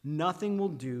 Nothing will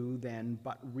do then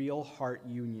but real heart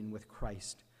union with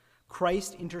Christ.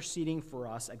 Christ interceding for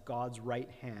us at God's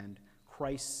right hand.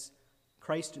 Christ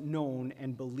known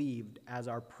and believed as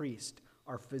our priest,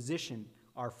 our physician,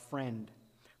 our friend.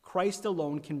 Christ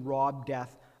alone can rob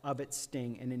death of its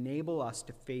sting and enable us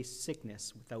to face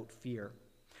sickness without fear.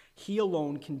 He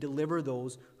alone can deliver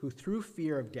those who through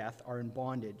fear of death are in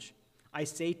bondage. I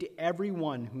say to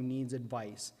everyone who needs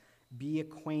advice, be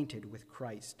acquainted with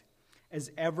Christ. As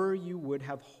ever you would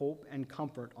have hope and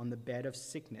comfort on the bed of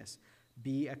sickness,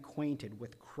 be acquainted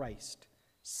with Christ.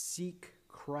 Seek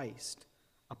Christ.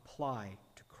 Apply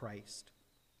to Christ.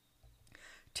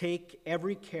 Take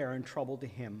every care and trouble to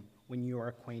him when you are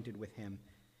acquainted with him.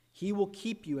 He will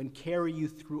keep you and carry you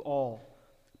through all.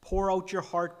 Pour out your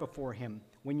heart before him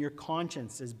when your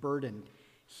conscience is burdened.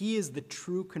 He is the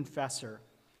true confessor.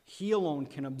 He alone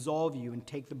can absolve you and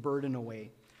take the burden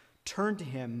away. Turn to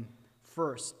him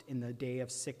first in the day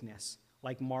of sickness.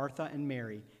 Like Martha and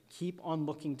Mary, keep on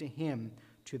looking to him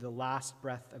to the last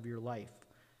breath of your life.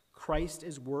 Christ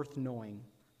is worth knowing.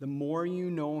 The more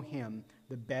you know him,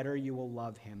 the better you will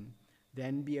love him.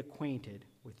 Then be acquainted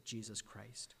with Jesus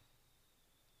Christ.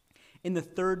 In the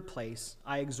third place,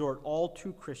 I exhort all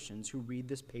true Christians who read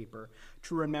this paper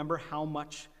to remember how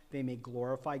much they may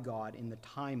glorify God in the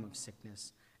time of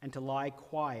sickness and to lie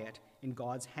quiet in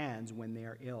God's hands when they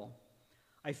are ill.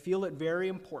 I feel it very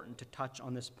important to touch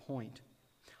on this point.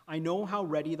 I know how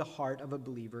ready the heart of a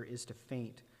believer is to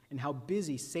faint and how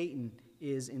busy Satan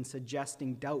is in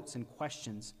suggesting doubts and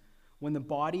questions when the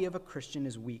body of a Christian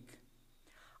is weak.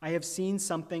 I have seen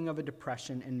something of a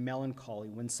depression and melancholy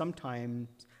when sometimes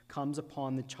comes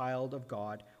upon the child of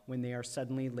God when they are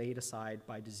suddenly laid aside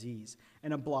by disease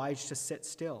and obliged to sit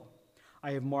still.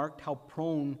 I have marked how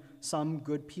prone some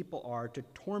good people are to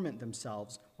torment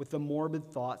themselves with the morbid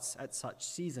thoughts at such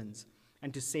seasons,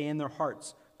 and to say in their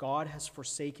hearts, God has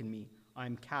forsaken me, I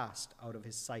am cast out of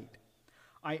his sight.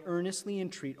 I earnestly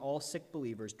entreat all sick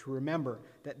believers to remember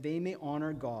that they may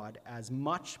honor God as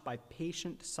much by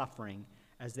patient suffering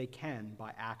as they can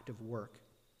by active work.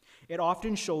 It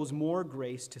often shows more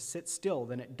grace to sit still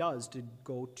than it does to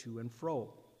go to and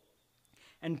fro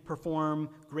and perform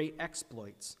great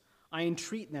exploits. I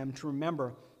entreat them to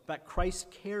remember that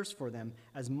Christ cares for them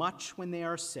as much when they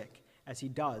are sick as he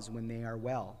does when they are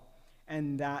well,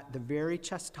 and that the very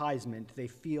chastisement they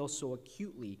feel so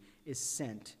acutely is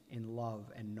sent in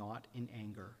love and not in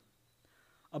anger.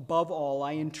 Above all,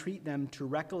 I entreat them to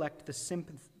recollect the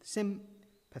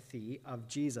sympathy of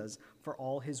Jesus for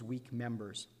all his weak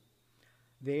members.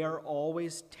 They are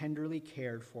always tenderly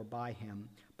cared for by him,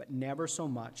 but never so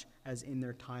much as in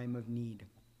their time of need.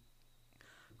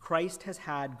 Christ has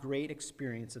had great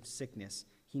experience of sickness.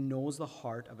 He knows the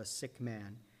heart of a sick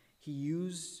man. He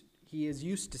is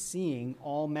used to seeing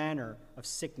all manner of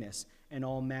sickness and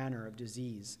all manner of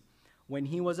disease. When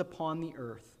he was upon the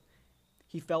earth,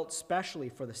 he felt specially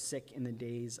for the sick in the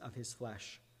days of his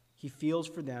flesh. He feels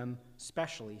for them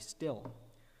specially still.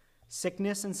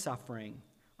 Sickness and suffering,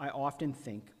 I often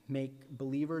think, make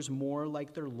believers more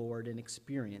like their Lord in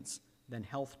experience than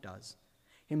health does.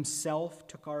 Himself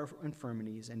took our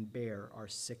infirmities and bare our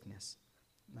sickness.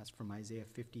 And that's from Isaiah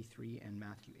 53 and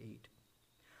Matthew 8.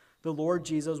 The Lord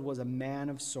Jesus was a man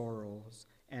of sorrows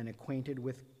and acquainted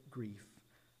with grief.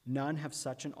 None have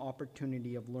such an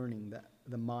opportunity of learning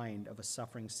the mind of a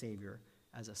suffering Savior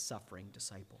as a suffering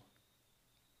disciple.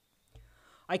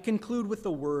 I conclude with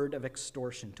the word of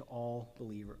exhortation to all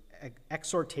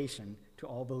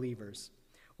believers,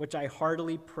 which I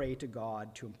heartily pray to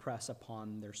God to impress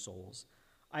upon their souls.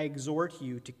 I exhort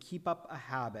you to keep up a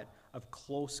habit of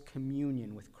close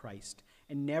communion with Christ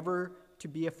and never to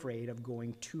be afraid of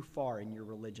going too far in your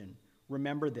religion.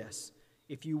 Remember this,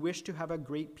 if you wish to have a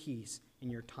great peace in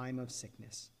your time of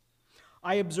sickness.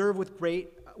 I observe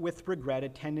with regret a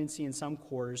tendency in some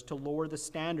quarters to lower the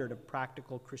standard of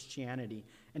practical Christianity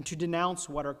and to denounce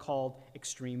what are called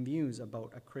extreme views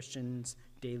about a Christian's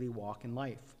daily walk in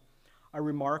life. I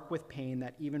remark with pain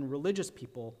that even religious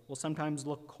people will sometimes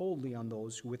look coldly on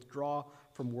those who withdraw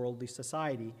from worldly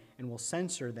society and will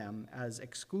censor them as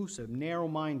exclusive,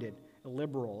 narrow-minded,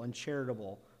 illiberal,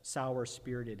 uncharitable,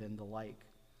 sour-spirited, and the like.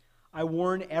 I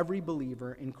warn every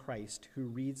believer in Christ who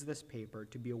reads this paper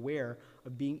to be aware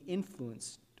of being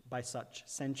influenced by such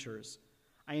censures.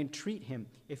 I entreat him,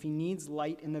 if he needs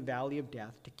light in the valley of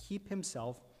death, to keep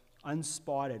himself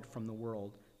unspotted from the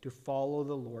world, to follow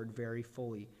the Lord very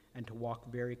fully, and to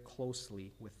walk very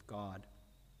closely with God.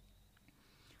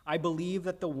 I believe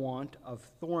that the want of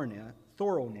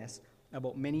thoroughness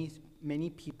about many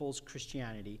people's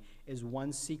Christianity is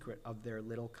one secret of their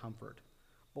little comfort,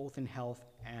 both in health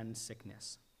and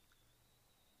sickness.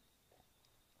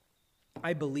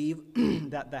 I believe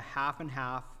that the half and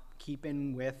half, keep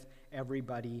in with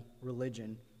everybody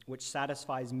religion, which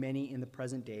satisfies many in the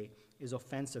present day, is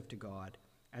offensive to God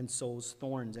and sows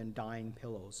thorns and dying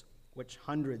pillows, which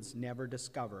hundreds never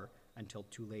discover until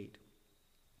too late.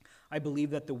 I believe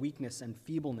that the weakness and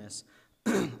feebleness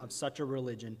of such a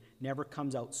religion never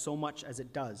comes out so much as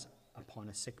it does upon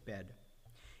a sick bed.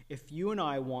 If you and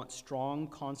I want strong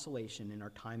consolation in our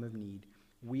time of need,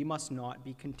 we must not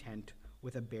be content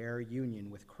with a bare union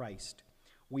with Christ.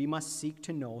 We must seek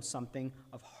to know something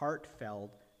of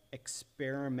heartfelt,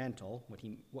 experimental,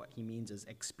 what he means is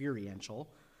experiential,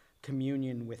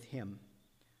 communion with him.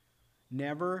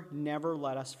 Never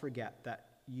let us forget that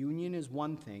union is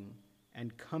one thing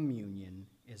and communion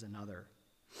is another.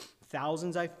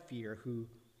 Thousands, I fear, who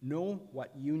know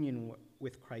what union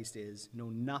with Christ is, know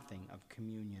nothing of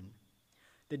communion.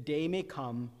 The day may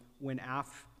come when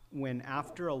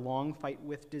after a long fight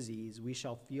with disease, we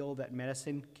shall feel that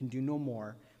medicine can do no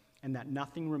more and that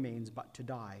nothing remains but to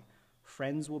die.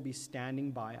 Friends will be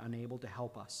standing by, unable to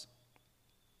help us.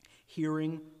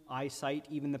 Hearing, eyesight,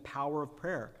 even the power of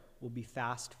prayer will be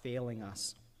fast failing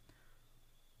us.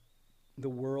 The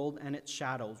world and its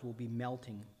shadows will be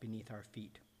melting beneath our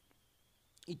feet.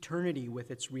 Eternity with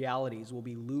its realities will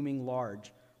be looming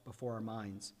large before our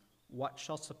minds. What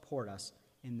shall support us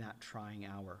in that trying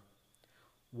hour?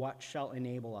 What shall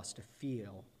enable us to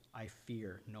feel, I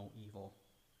fear no evil?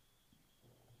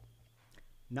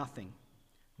 Nothing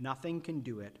can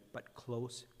do it but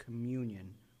close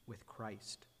communion with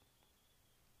Christ.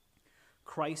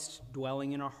 Christ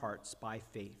dwelling in our hearts by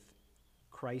faith.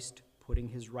 Christ putting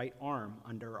his right arm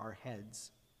under our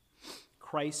heads.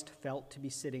 Christ felt to be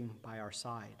sitting by our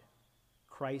side.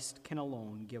 Christ can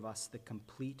alone give us the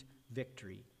complete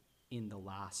victory in the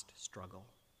last struggle.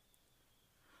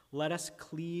 Let us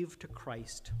cleave to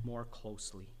Christ more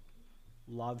closely,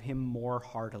 love him more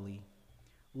heartily,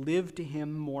 live to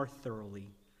him more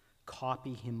thoroughly,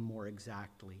 copy him more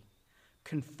exactly,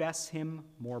 confess him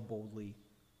more boldly,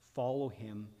 follow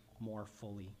him more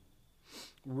fully.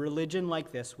 Religion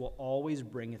like this will always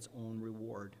bring its own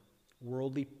reward.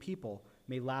 Worldly people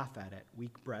may laugh at it.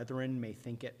 Weak brethren may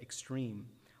think it extreme,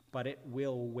 but it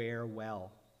will wear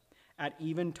well. At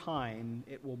even time,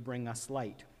 it will bring us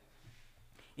light.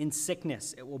 In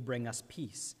sickness, it will bring us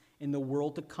peace. In the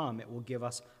world to come, it will give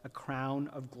us a crown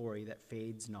of glory that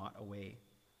fades not away.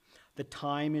 The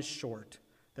time is short.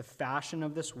 The fashion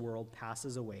of this world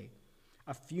passes away.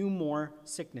 A few more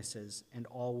sicknesses, and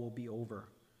all will be over.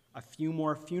 A few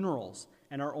more funerals,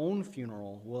 and our own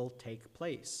funeral will take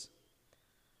place.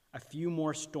 A few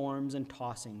more storms and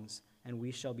tossings, and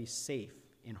we shall be safe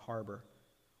in harbor.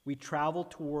 We travel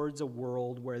towards a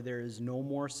world where there is no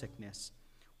more sickness,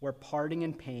 where parting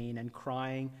and pain and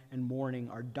crying and mourning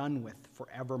are done with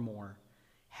forevermore.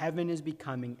 Heaven is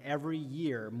becoming every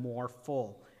year more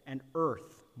full, and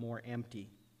earth more empty.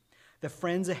 The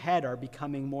friends ahead are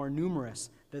becoming more numerous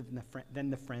than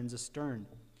the friends astern.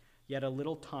 Yet a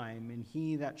little time, and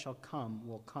he that shall come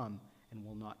will come and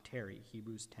will not tarry.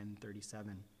 Hebrews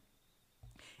 10:37.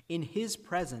 In his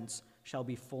presence shall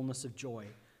be fullness of joy.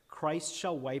 Christ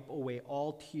shall wipe away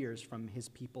all tears from his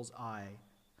people's eye.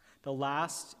 The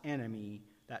last enemy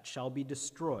that shall be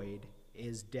destroyed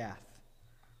is death.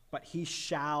 But he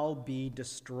shall be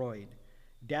destroyed.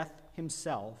 Death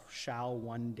himself shall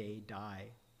one day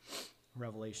die.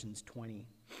 Revelations 20.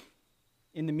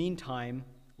 In the meantime,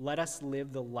 let us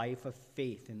live the life of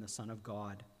faith in the Son of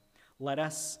God. Let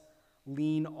us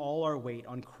lean all our weight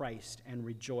on Christ and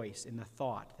rejoice in the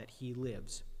thought that he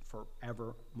lives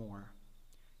forevermore.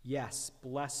 Yes,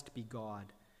 blessed be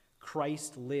God.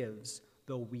 Christ lives,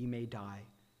 though we may die.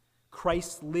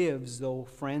 Christ lives, though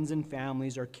friends and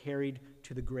families are carried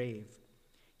to the grave.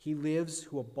 He lives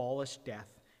who abolished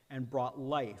death and brought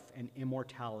life and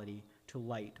immortality to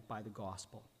light by the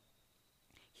gospel.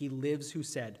 He lives who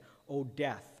said, O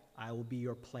death, I will be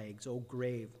your plagues. O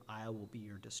grave, I will be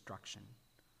your destruction.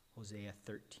 Hosea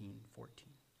 13:14.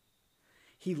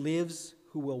 He lives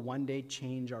who will one day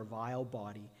change our vile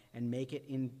body and make it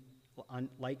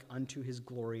like unto his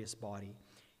glorious body.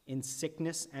 In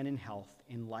sickness and in health,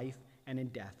 in life and in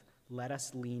death, let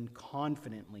us lean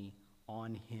confidently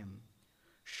on him.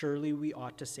 Surely we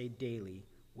ought to say daily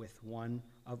with one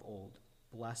of old,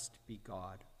 blessed be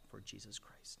God for Jesus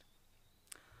Christ.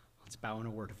 Let's bow in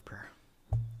a word of prayer.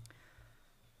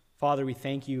 Father, we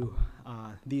thank you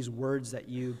these words that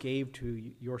you gave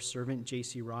to your servant,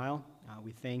 J.C. Ryle.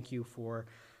 We thank you for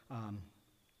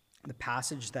the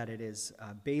passage that it is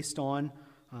based on,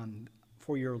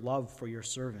 for your love for your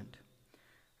servant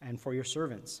and for your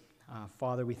servants.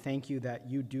 Father, we thank you that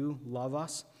you do love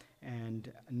us,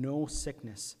 and no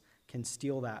sickness can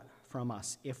steal that from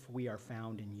us if we are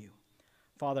found in you.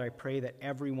 Father, I pray that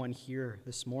everyone here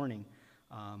this morning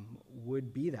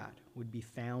would be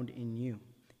found in you.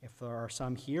 If there are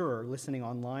some here or listening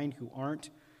online who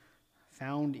aren't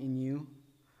found in you,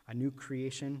 a new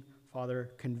creation,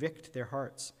 Father, convict their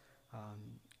hearts.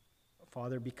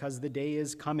 Father, because the day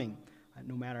is coming,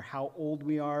 no matter how old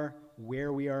we are,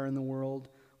 where we are in the world,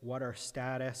 what our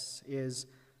status is,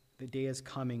 the day is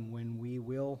coming when we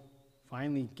will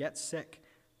finally get sick,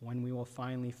 when we will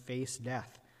finally face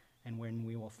death, and when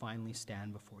we will finally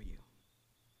stand before you.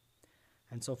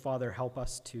 And so, Father, help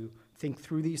us to think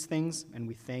through these things, and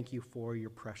we thank you for your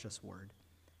precious word.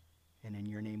 And in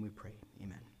your name we pray.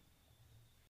 Amen.